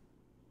rack.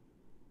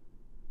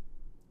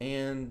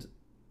 And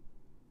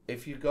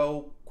if you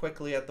go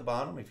quickly at the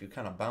bottom, if you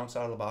kind of bounce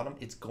out of the bottom,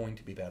 it's going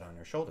to be bad on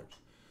your shoulders.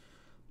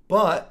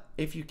 But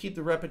if you keep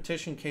the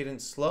repetition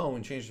cadence slow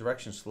and change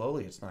direction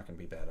slowly, it's not going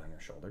to be bad on your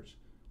shoulders.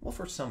 Well,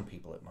 for some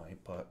people it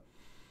might, but,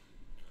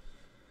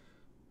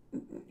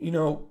 you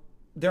know,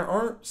 there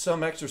aren't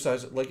some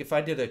exercises, like if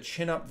I did a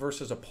chin-up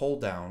versus a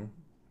pull-down,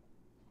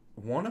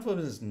 one of them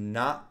is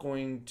not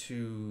going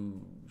to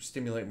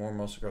stimulate more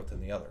muscle growth than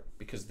the other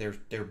because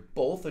they're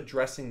both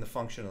addressing the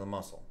function of the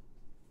muscle.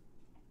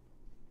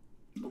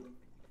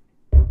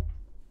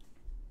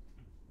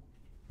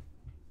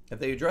 If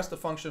they address the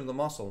function of the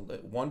muscle,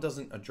 one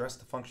doesn't address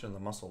the function of the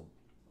muscle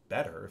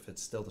better if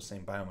it's still the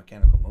same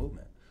biomechanical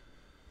movement.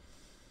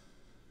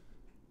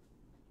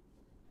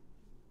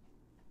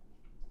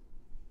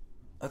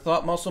 I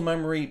thought muscle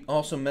memory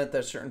also meant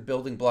that certain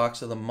building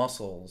blocks of the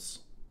muscles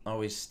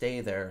always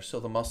stay there so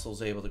the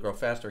muscle's able to grow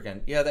faster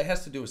again. Yeah, that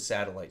has to do with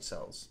satellite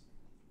cells.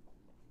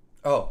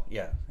 Oh,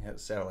 yeah,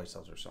 satellite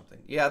cells or something.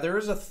 Yeah, there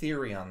is a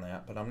theory on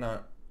that, but I'm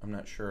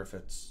not sure if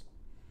it's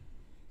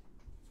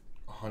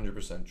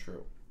 100%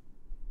 true.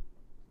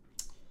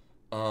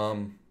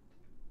 I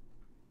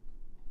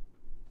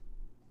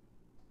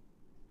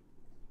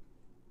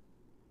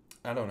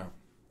don't know.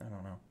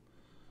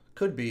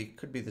 Could be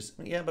this.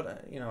 Yeah,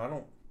 but you know, I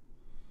don't.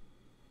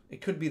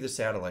 It could be the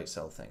satellite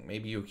cell thing.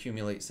 Maybe you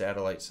accumulate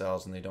satellite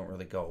cells and they don't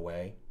really go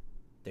away.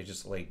 They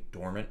just lay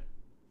dormant.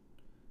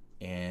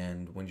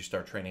 And when you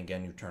start training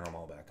again, you turn them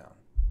all back on.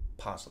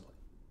 Possibly.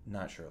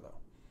 Not sure though.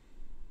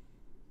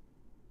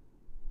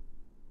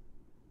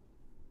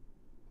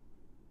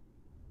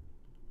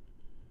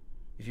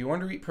 If you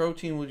undereat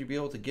protein, will you be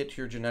able to get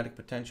to your genetic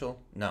potential?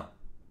 No.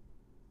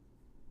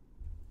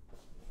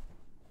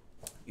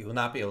 You will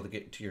not be able to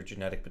get to your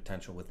genetic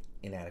potential with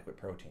inadequate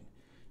protein.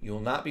 You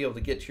will not be able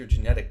to get to your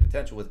genetic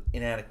potential with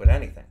inadequate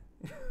anything.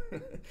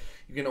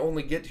 You can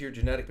only get to your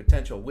genetic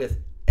potential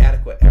with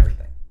adequate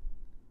everything.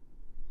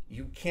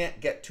 You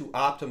can't get to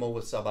optimal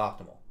with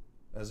suboptimal.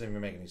 That doesn't even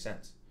make any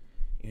sense.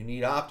 You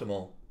need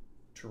optimal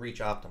to reach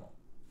optimal.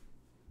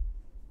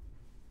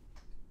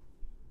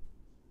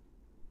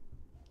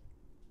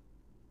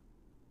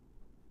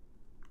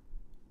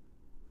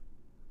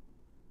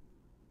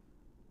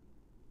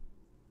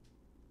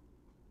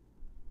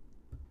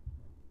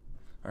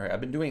 All right,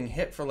 I've been doing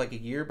HIIT for like a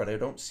year, but I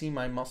don't see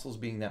my muscles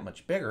being that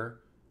much bigger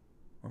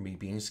or me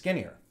being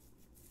skinnier.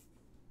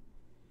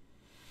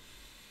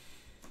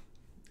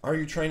 Are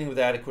you training with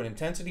adequate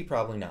intensity?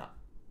 Probably not.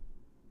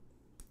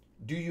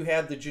 Do you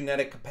have the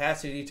genetic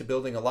capacity to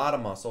building a lot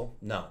of muscle?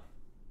 No.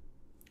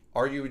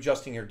 Are you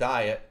adjusting your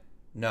diet?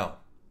 No.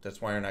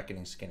 That's why you're not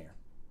getting skinnier.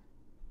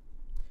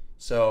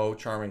 So,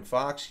 Charming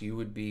Fox, you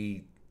would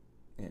be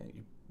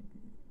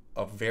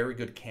a very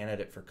good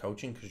candidate for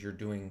coaching because you're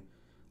doing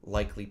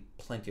likely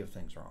plenty of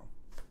things wrong.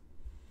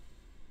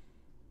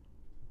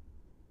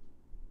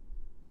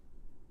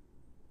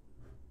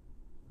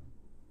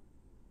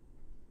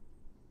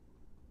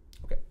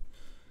 Okay.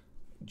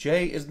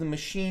 Jay, is the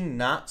machine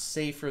not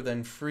safer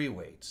than free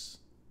weights?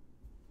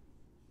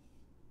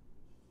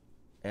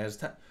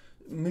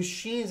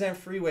 Machines and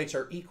free weights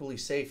are equally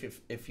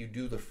safe if you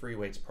do the free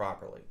weights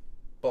properly.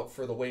 But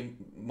for the way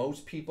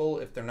most people,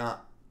 if they're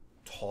not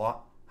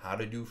taught how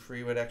to do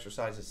free weight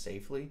exercises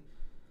safely,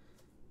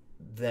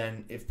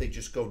 then if they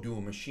just go do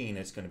a machine,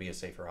 it's going to be a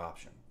safer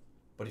option.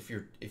 But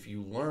if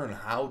you learn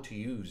how to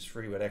use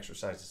free weight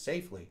exercises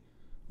safely,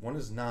 one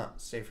is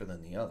not safer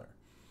than the other.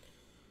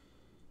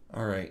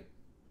 All right.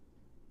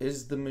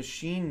 Is the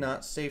machine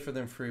not safer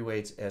than free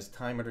weights as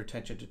time under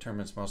tension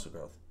determines muscle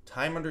growth?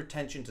 Time under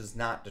tension does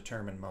not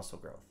determine muscle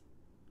growth.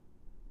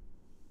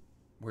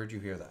 Where'd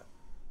you hear that?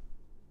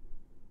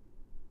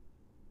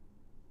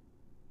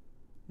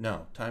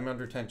 No, time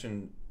under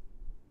tension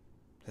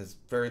has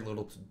very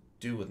little to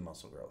do with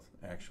muscle growth,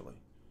 actually.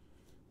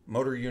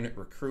 Motor unit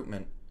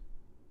recruitment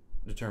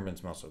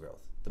determines muscle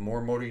growth. The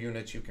more motor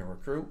units you can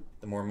recruit,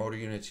 the more motor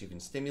units you can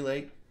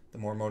stimulate, the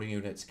more motor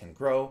units can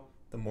grow,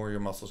 the more your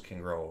muscles can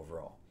grow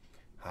overall.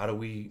 How do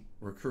we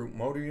recruit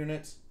motor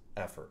units?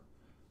 Effort.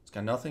 It's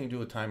got nothing to do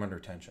with time under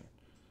tension.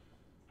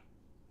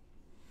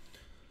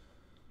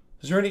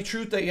 Is there any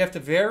truth that you have to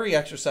vary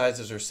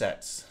exercises or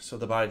sets so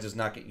the body does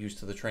not get used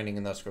to the training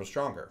and thus grow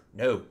stronger?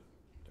 No,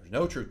 there's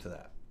no truth to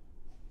that.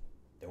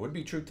 There would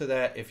be truth to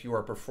that if you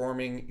are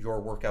performing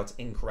your workouts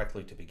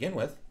incorrectly to begin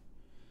with.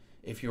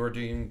 If you are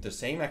doing the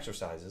same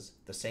exercises,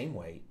 the same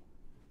weight,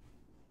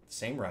 the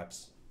same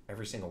reps,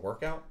 every single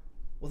workout,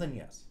 well then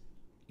yes.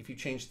 If you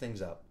change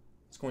things up,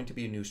 it's going to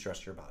be a new stress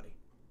to your body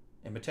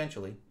and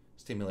potentially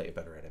stimulate a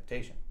better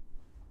adaptation.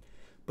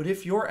 But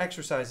if your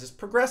exercise is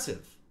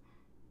progressive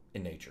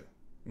in nature,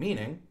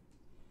 meaning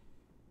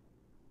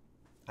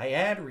I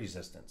add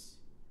resistance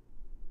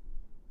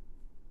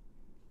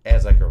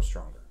as I grow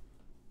stronger,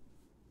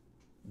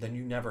 then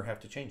you never have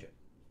to change it.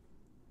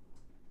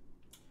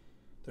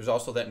 There's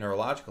also that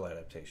neurological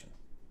adaptation.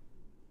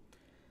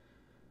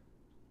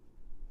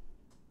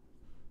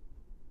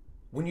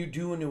 When you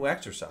do a new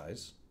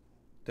exercise,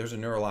 there's a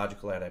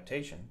neurological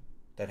adaptation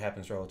that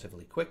happens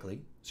relatively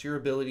quickly, so your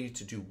ability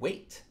to do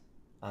weight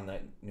on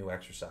that new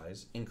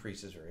exercise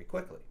increases very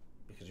quickly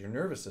because your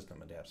nervous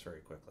system adapts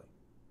very quickly.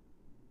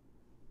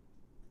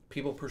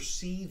 People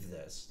perceive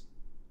this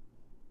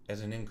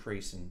as an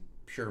increase in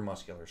pure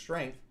muscular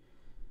strength,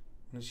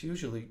 and it's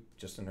usually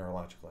just a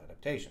neurological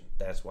adaptation.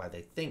 That's why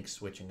they think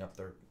switching up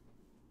their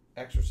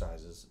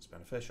exercises is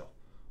beneficial.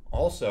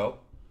 Also,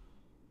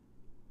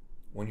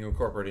 when you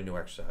incorporate a new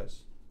exercise,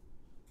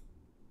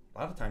 a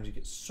lot of times you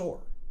get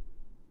sore.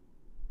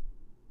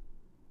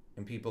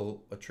 And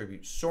people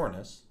attribute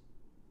soreness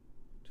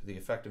to the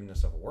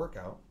effectiveness of a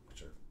workout,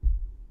 which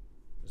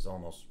is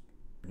almost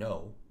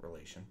no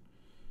relation.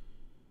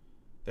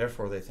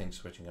 Therefore, they think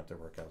switching up their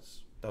workouts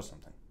does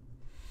something.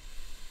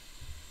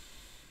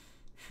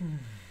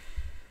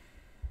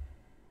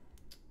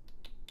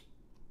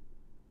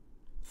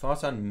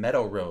 Thoughts on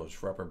meadow rows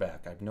for upper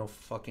back? I have no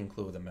fucking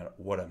clue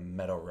what a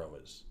meadow row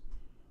is.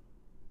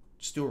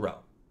 Just do a row.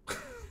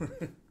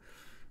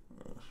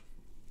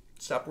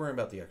 Stop worrying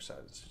about the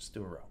exercises. Just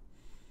do a row.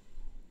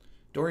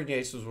 Dorian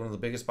Yates was one of the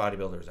biggest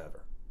bodybuilders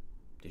ever.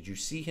 Did you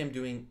see him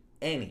doing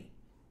any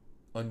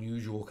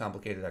unusual,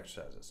 complicated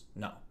exercises?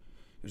 No.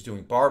 He was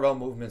doing barbell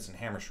movements and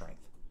hammer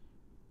strength.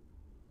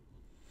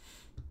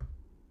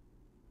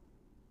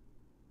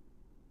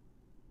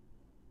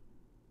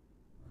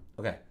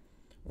 Okay.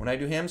 When I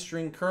do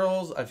hamstring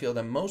curls, I feel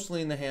them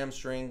mostly in the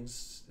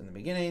hamstrings in the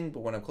beginning,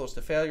 but when I'm close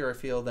to failure, I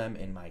feel them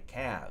in my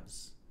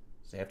calves.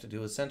 Does it have to do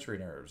with sensory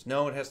nerves?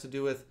 No, it has to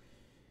do with,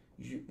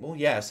 well,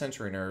 yeah,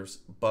 sensory nerves,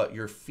 but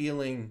you're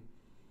feeling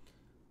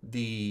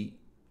the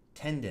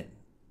tendon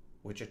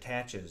which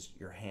attaches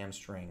your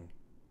hamstring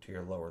to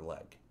your lower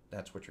leg.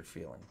 That's what you're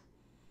feeling.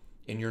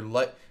 And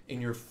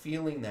you're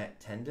feeling that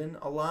tendon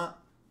a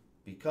lot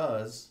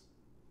because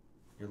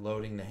you're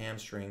loading the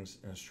hamstrings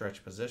in a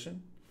stretch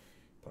position,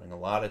 putting a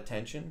lot of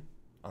tension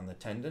on the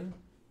tendon,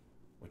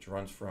 which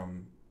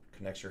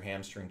connects your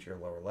hamstring to your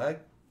lower leg,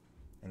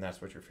 and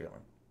that's what you're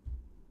feeling.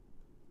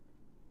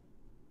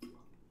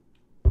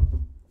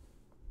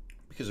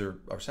 Because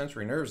our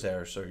sensory nerves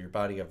there, so your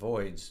body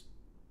avoids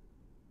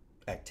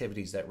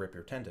activities that rip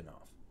your tendon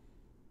off.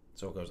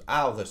 So it goes,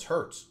 ow, this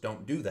hurts,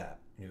 don't do that.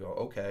 And you go,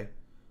 okay,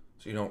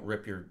 so you don't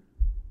rip your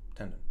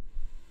tendon.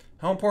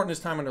 How important is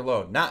time under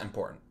load? Not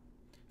important.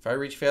 If I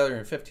reach failure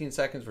in 15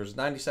 seconds versus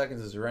 90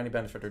 seconds, is there any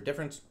benefit or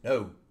difference?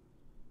 No.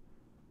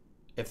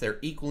 If they're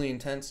equally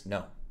intense,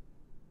 no.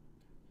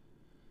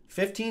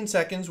 15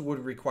 seconds would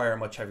require a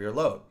much heavier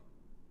load,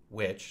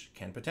 which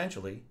can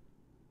potentially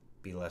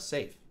be less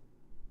safe.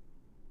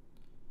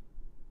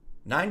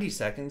 90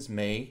 seconds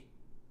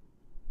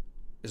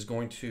is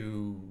going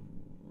to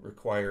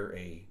require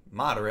a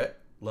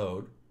moderate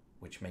load,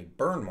 which may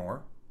burn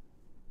more.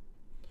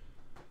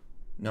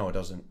 No, it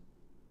doesn't.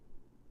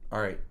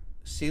 All right.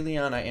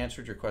 Celion, I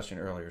answered your question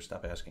earlier.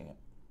 Stop asking it.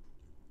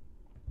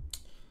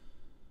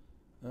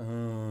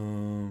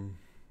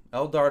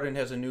 L. Darden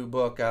has a new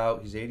book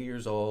out. He's 80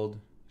 years old.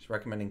 He's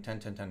recommending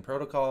 10-10-10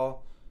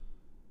 protocol.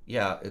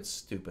 Yeah, it's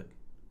stupid.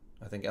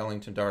 I think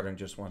Ellington Darden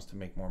just wants to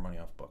make more money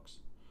off books.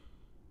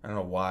 I don't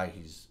know why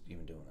he's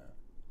even doing that.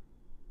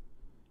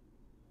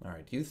 All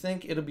right. Do you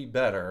think it'll be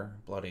better,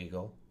 Blood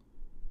Eagle,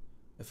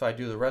 if I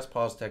do the rest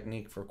pause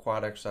technique for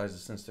quad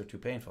exercises since they're too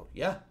painful?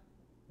 Yeah.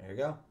 There you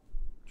go.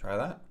 Try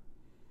that.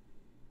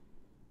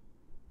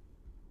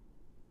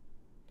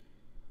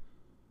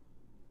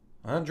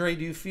 Andre,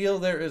 do you feel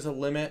there is a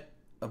limit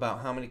about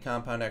how many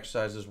compound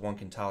exercises one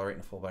can tolerate in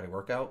a full body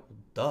workout?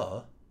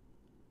 Duh.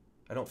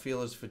 I don't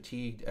feel as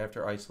fatigued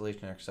after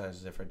isolation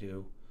exercises if I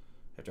do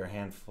after a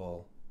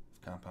handful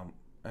of compound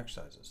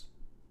exercises.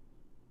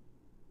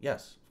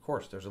 Yes, of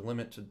course, there's a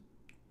limit to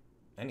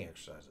any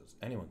exercises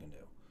anyone can do.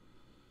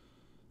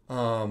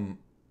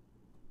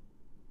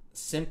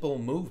 Simple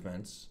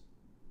movements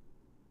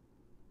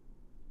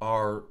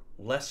are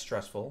less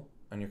stressful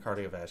on your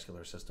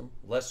cardiovascular system,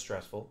 less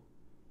stressful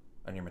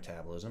on your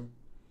metabolism.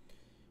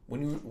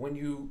 When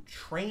you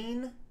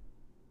train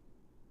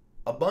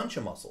a bunch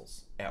of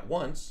muscles at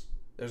once,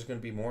 there's going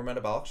to be more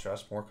metabolic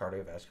stress, more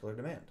cardiovascular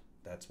demand.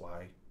 That's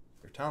why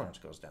your tolerance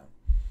goes down.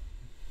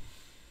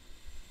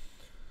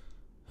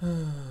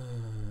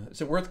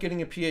 Is it worth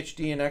getting a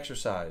PhD in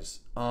exercise?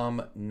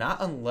 Not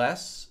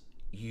unless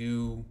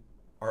you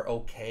are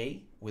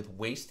okay with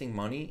wasting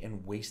money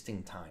and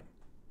wasting time.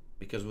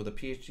 Because with a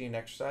PhD in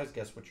exercise,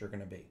 guess what you're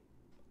going to be?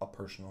 A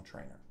personal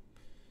trainer.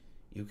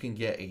 You can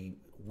get a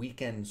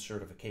weekend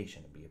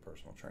certification to be a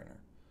personal trainer.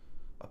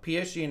 A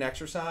PhD in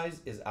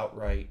exercise is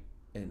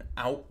an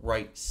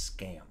outright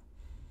scam.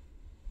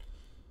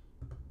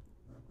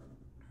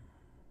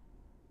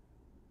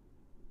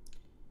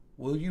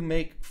 Will you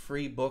make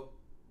free book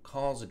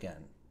calls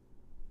again?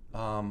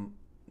 No.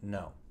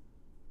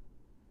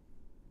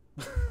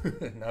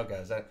 No,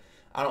 guys.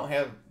 I don't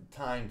have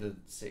time to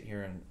sit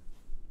here and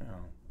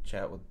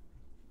chat with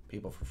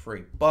people for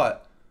free.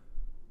 But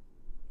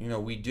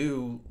we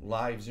do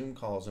live Zoom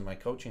calls in my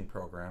coaching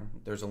program.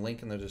 There's a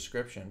link in the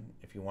description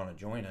if you want to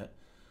join it.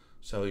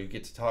 So you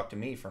get to talk to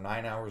me for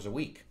 9 hours a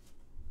week.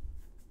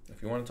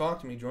 If you want to talk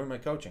to me, join my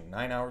coaching,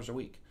 9 hours a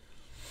week.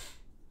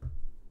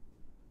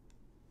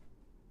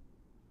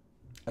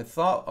 I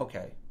thought,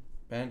 okay,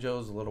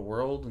 Banjo's a little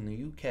world in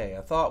the UK.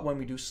 I thought when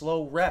we do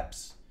slow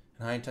reps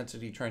and high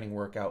intensity training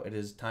workout, it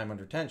is time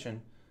under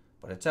tension,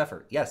 but it's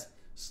effort. Yes,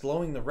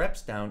 slowing the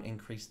reps down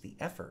increase the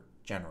effort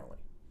generally.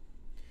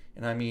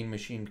 And I mean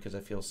machine because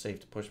I feel safe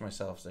to push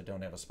myself as I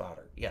don't have a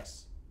spotter.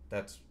 Yes,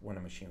 that's when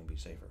a machine would be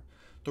safer.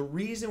 The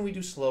reason we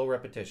do slow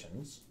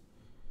repetitions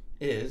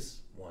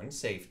is, one,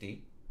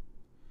 safety.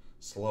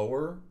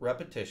 Slower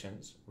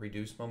repetitions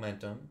reduce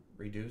momentum,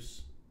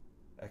 reduce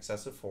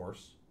excessive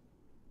force.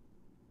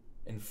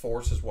 And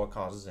force is what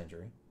causes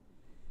injury.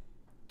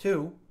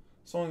 2,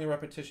 slowing the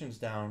repetitions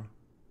down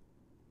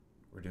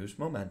reduce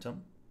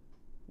momentum,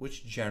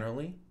 which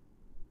generally,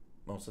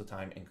 most of the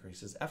time,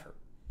 increases effort.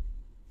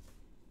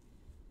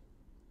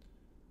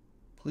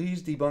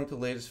 Please debunk the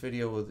latest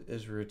video with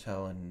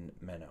Israel and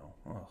Menno.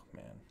 Oh,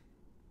 man.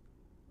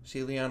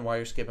 See, Leon, why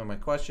you're skipping my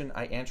question?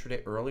 I answered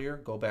it earlier.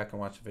 Go back and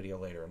watch the video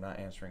later. I'm not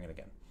answering it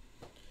again.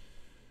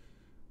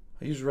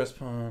 I use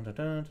respond. You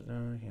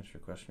answered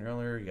your question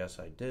earlier. Yes,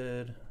 I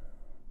did.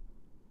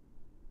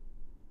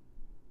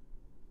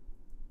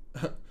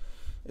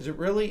 Is it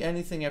really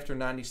anything after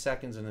 90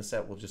 seconds in a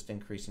set will just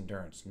increase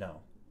endurance?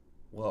 No.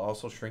 Will it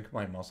also shrink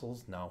my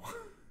muscles? No.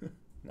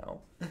 No.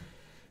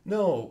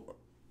 No.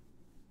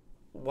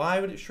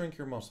 Why would it shrink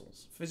your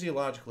muscles?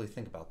 Physiologically,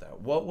 think about that.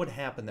 What would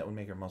happen that would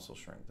make your muscles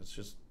shrink? That's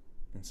just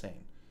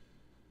insane.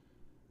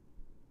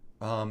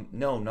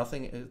 No,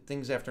 nothing.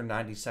 Things after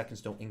 90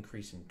 seconds don't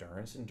increase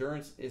endurance.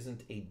 Endurance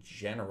isn't a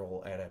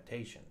general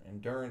adaptation.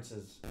 Endurance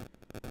is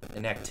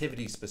an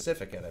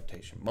activity-specific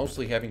adaptation,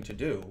 mostly having to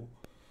do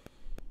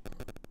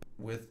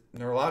with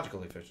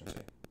neurological efficiency.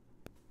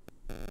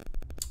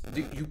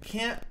 You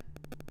can't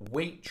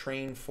weight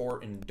train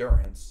for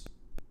endurance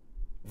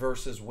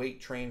versus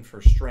weight train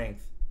for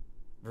strength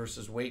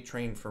versus weight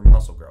train for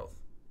muscle growth.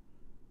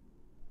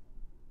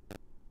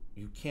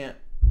 You can't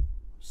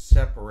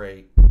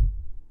separate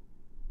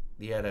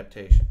the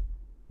adaptation.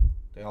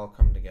 They all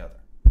come together.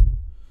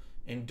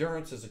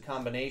 Endurance is a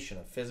combination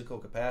of physical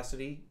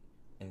capacity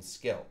and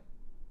skill.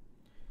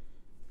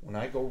 When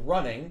I go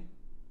running,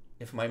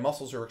 if my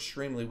muscles are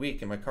extremely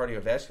weak and my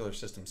cardiovascular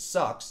system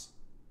sucks,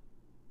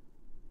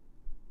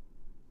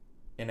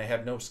 and I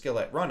have no skill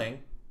at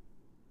running,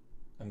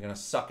 I'm going to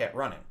suck at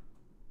running.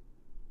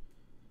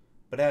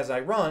 But as I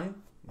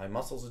run, my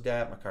muscles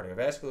adapt, my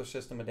cardiovascular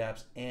system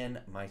adapts,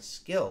 and my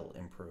skill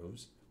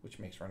improves, which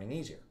makes running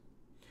easier.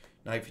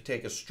 Now, if you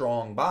take a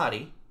strong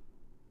body,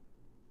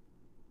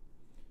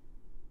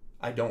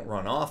 I don't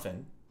run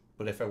often,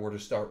 but if I were to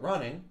start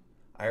running,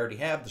 I already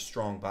have the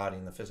strong body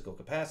and the physical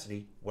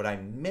capacity. What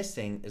I'm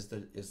missing is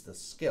the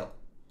skill.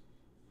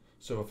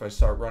 So if I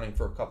start running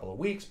for a couple of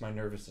weeks, my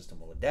nervous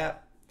system will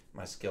adapt,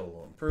 my skill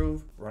will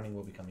improve, running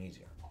will become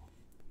easier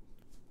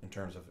in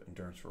terms of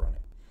endurance for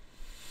running.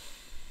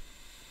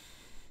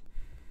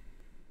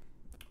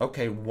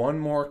 Okay, one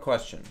more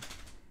question.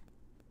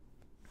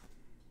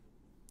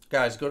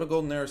 Guys, go to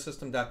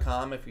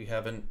goldenarrowsystem.com if you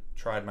haven't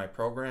tried my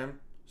program.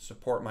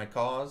 Support my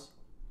cause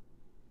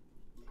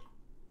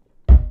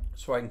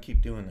so I can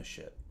keep doing this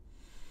shit.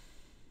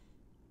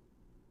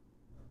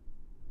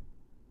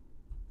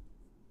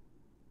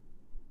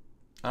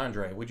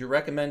 Andre, would you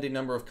recommend a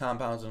number of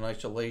compounds in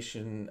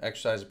isolation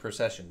exercise per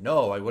session?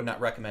 No, I would not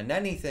recommend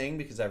anything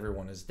because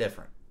everyone is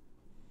different.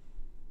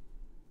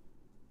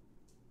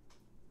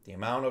 The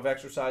amount of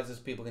exercises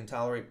people can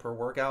tolerate per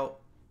workout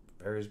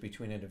varies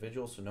between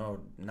individuals, so no, I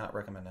would not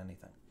recommend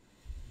anything.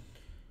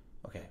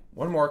 Okay,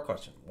 one more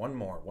question. One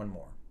more.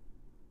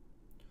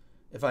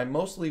 If I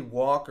mostly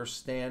walk or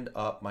stand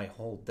up my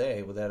whole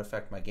day, will that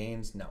affect my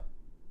gains? No.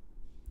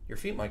 Your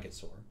feet might get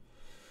sore.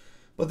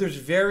 But there's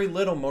very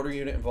little motor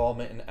unit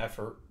involvement and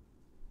effort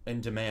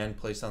and demand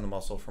placed on the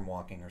muscle from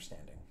walking or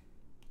standing.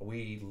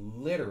 We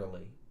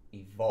literally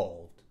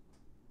evolved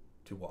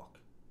to walk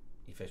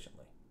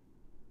efficiently.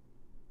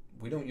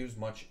 We don't use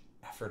much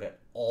effort at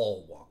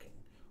all walking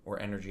or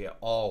energy at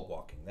all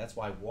walking. That's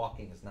why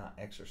walking is not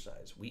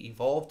exercise. We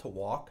evolved to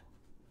walk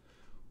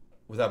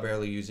without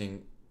barely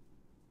using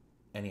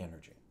any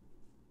energy.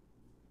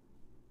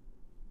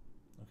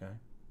 Okay?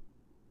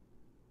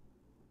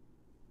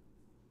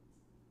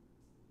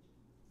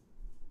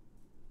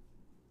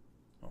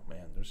 Oh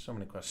man, there's so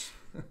many questions.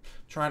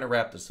 Trying to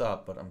wrap this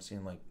up, but I'm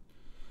seeing like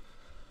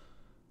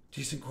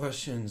decent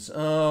questions.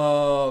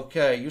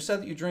 Okay, you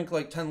said that you drink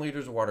like 10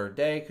 liters of water a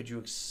day. Could you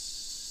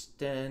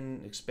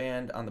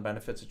expand on the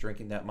benefits of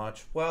drinking that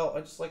much? Well,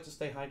 I just like to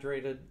stay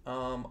hydrated.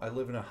 I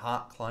live in a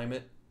hot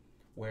climate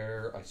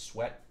where I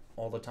sweat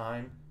all the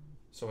time,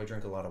 so I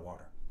drink a lot of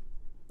water.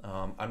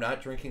 I'm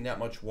not drinking that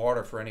much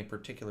water for any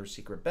particular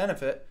secret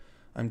benefit.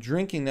 I'm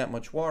drinking that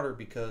much water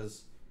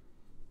because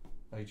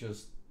I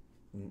just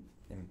am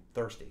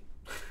thirsty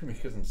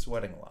because I'm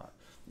sweating a lot.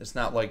 It's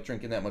not like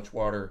drinking that much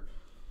water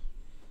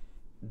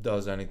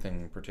does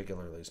anything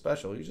particularly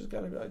special. You just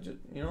gotta,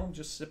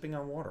 just sipping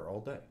on water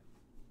all day.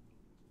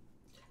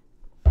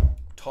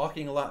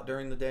 Talking a lot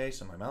during the day,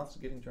 so my mouth's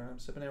getting dry. I'm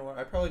sipping on water.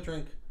 I probably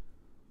drink,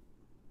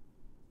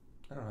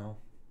 I don't know,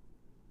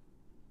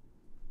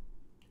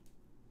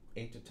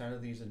 8 to 10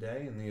 of these a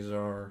day, and these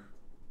are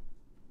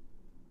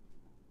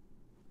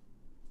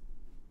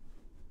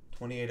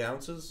 28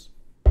 ounces.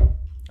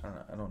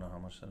 I don't know how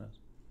much that is.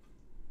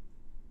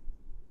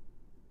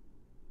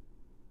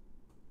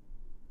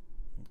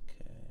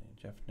 Okay,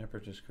 Jeff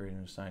Nippard just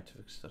created a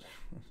scientific study.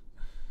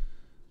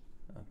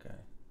 Okay.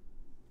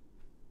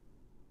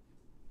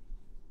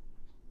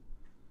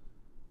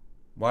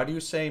 Why do you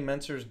say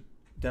Mentzer's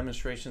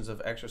demonstrations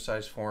of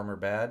exercise form are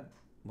bad?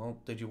 Well,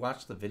 did you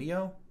watch the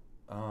video?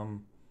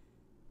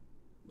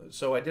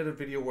 So I did a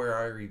video where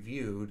I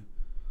reviewed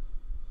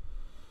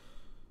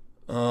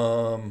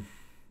the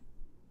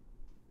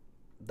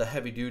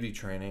heavy duty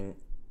training.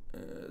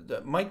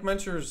 Mike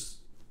Mentzer's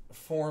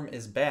form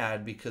is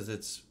bad because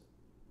it's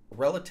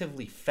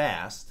relatively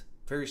fast,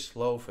 very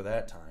slow for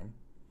that time.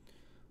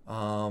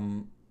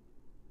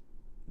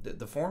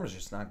 The form is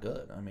just not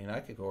good. I mean, I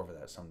could go over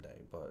that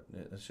someday, but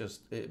it's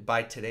just,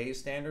 by today's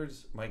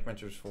standards, Mike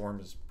Mentzer's form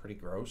is pretty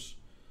gross.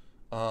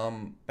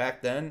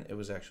 Back then, it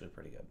was actually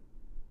pretty good.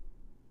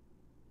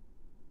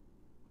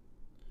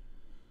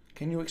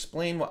 Can you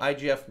explain what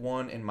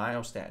IGF-1 and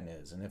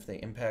myostatin is, and if they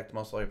impact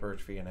muscle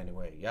hypertrophy in any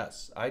way?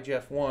 Yes,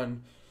 IGF-1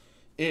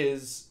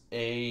 is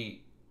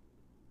it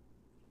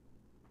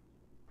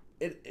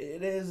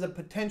is a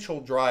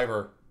potential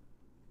driver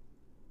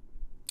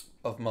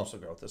of muscle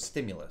growth, a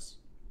stimulus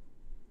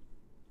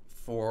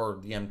for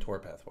the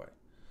mTOR pathway.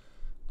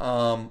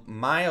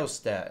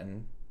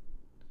 Myostatin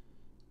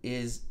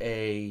is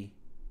a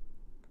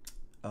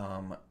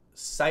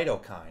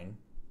cytokine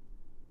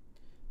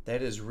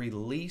that is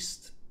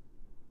released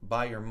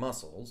by your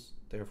muscles,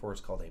 therefore it's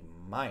called a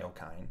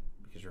myokine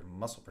because your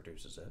muscle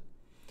produces it,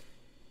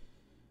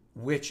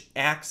 which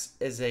acts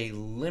as a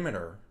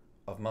limiter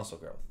of muscle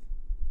growth.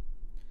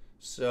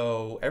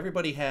 So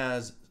everybody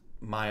has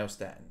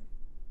myostatin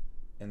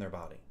in their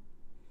body.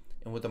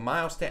 And what the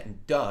myostatin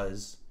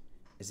does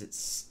is it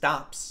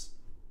stops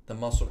the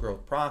muscle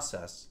growth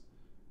process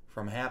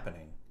from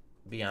happening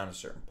beyond a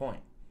certain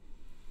point.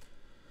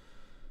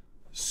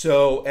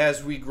 So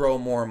as we grow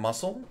more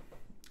muscle,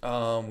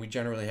 we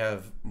generally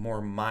have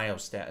more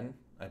myostatin,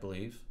 I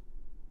believe,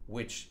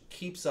 which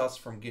keeps us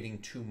from getting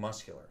too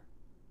muscular.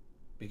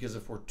 Because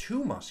if we're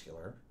too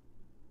muscular,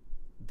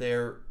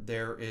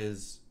 there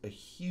is a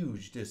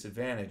huge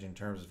disadvantage in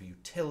terms of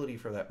utility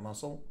for that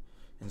muscle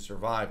and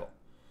survival.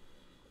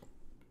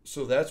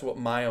 So that's what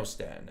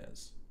myostatin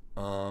is.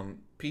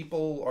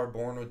 People are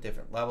born with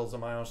different levels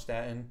of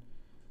myostatin.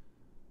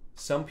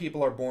 Some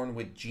people are born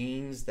with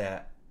genes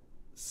that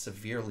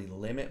severely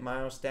limit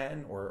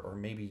myostatin, or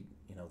maybe,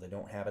 you know, they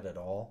don't have it at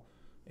all.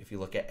 If you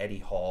look at Eddie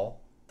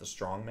Hall, the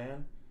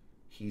strongman,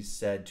 he's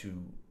said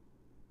to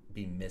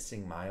be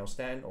missing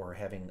myostatin or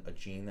having a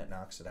gene that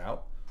knocks it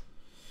out.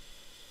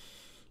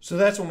 So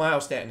that's what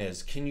myostatin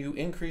is. Can you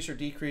increase or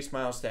decrease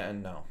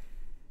myostatin? No.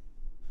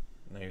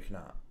 No, you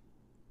cannot.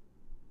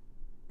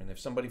 And if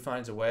somebody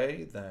finds a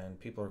way, then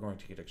people are going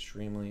to get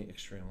extremely,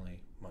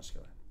 extremely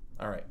muscular.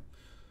 All right.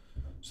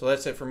 So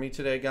that's it for me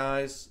today,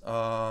 guys.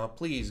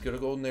 Please go to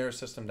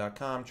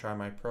goldenerasystem.com. Try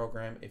my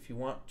program. If you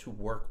want to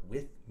work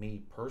with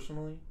me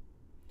personally,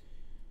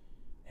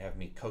 have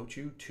me coach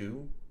you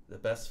to the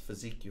best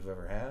physique you've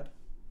ever had,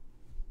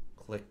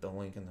 click the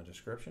link in the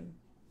description.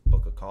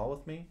 Book a call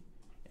with me,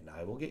 and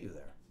I will get you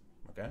there.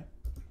 Okay?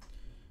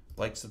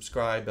 Like,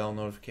 subscribe, bell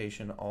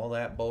notification, all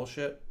that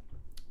bullshit.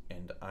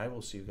 And I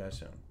will see you guys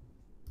soon.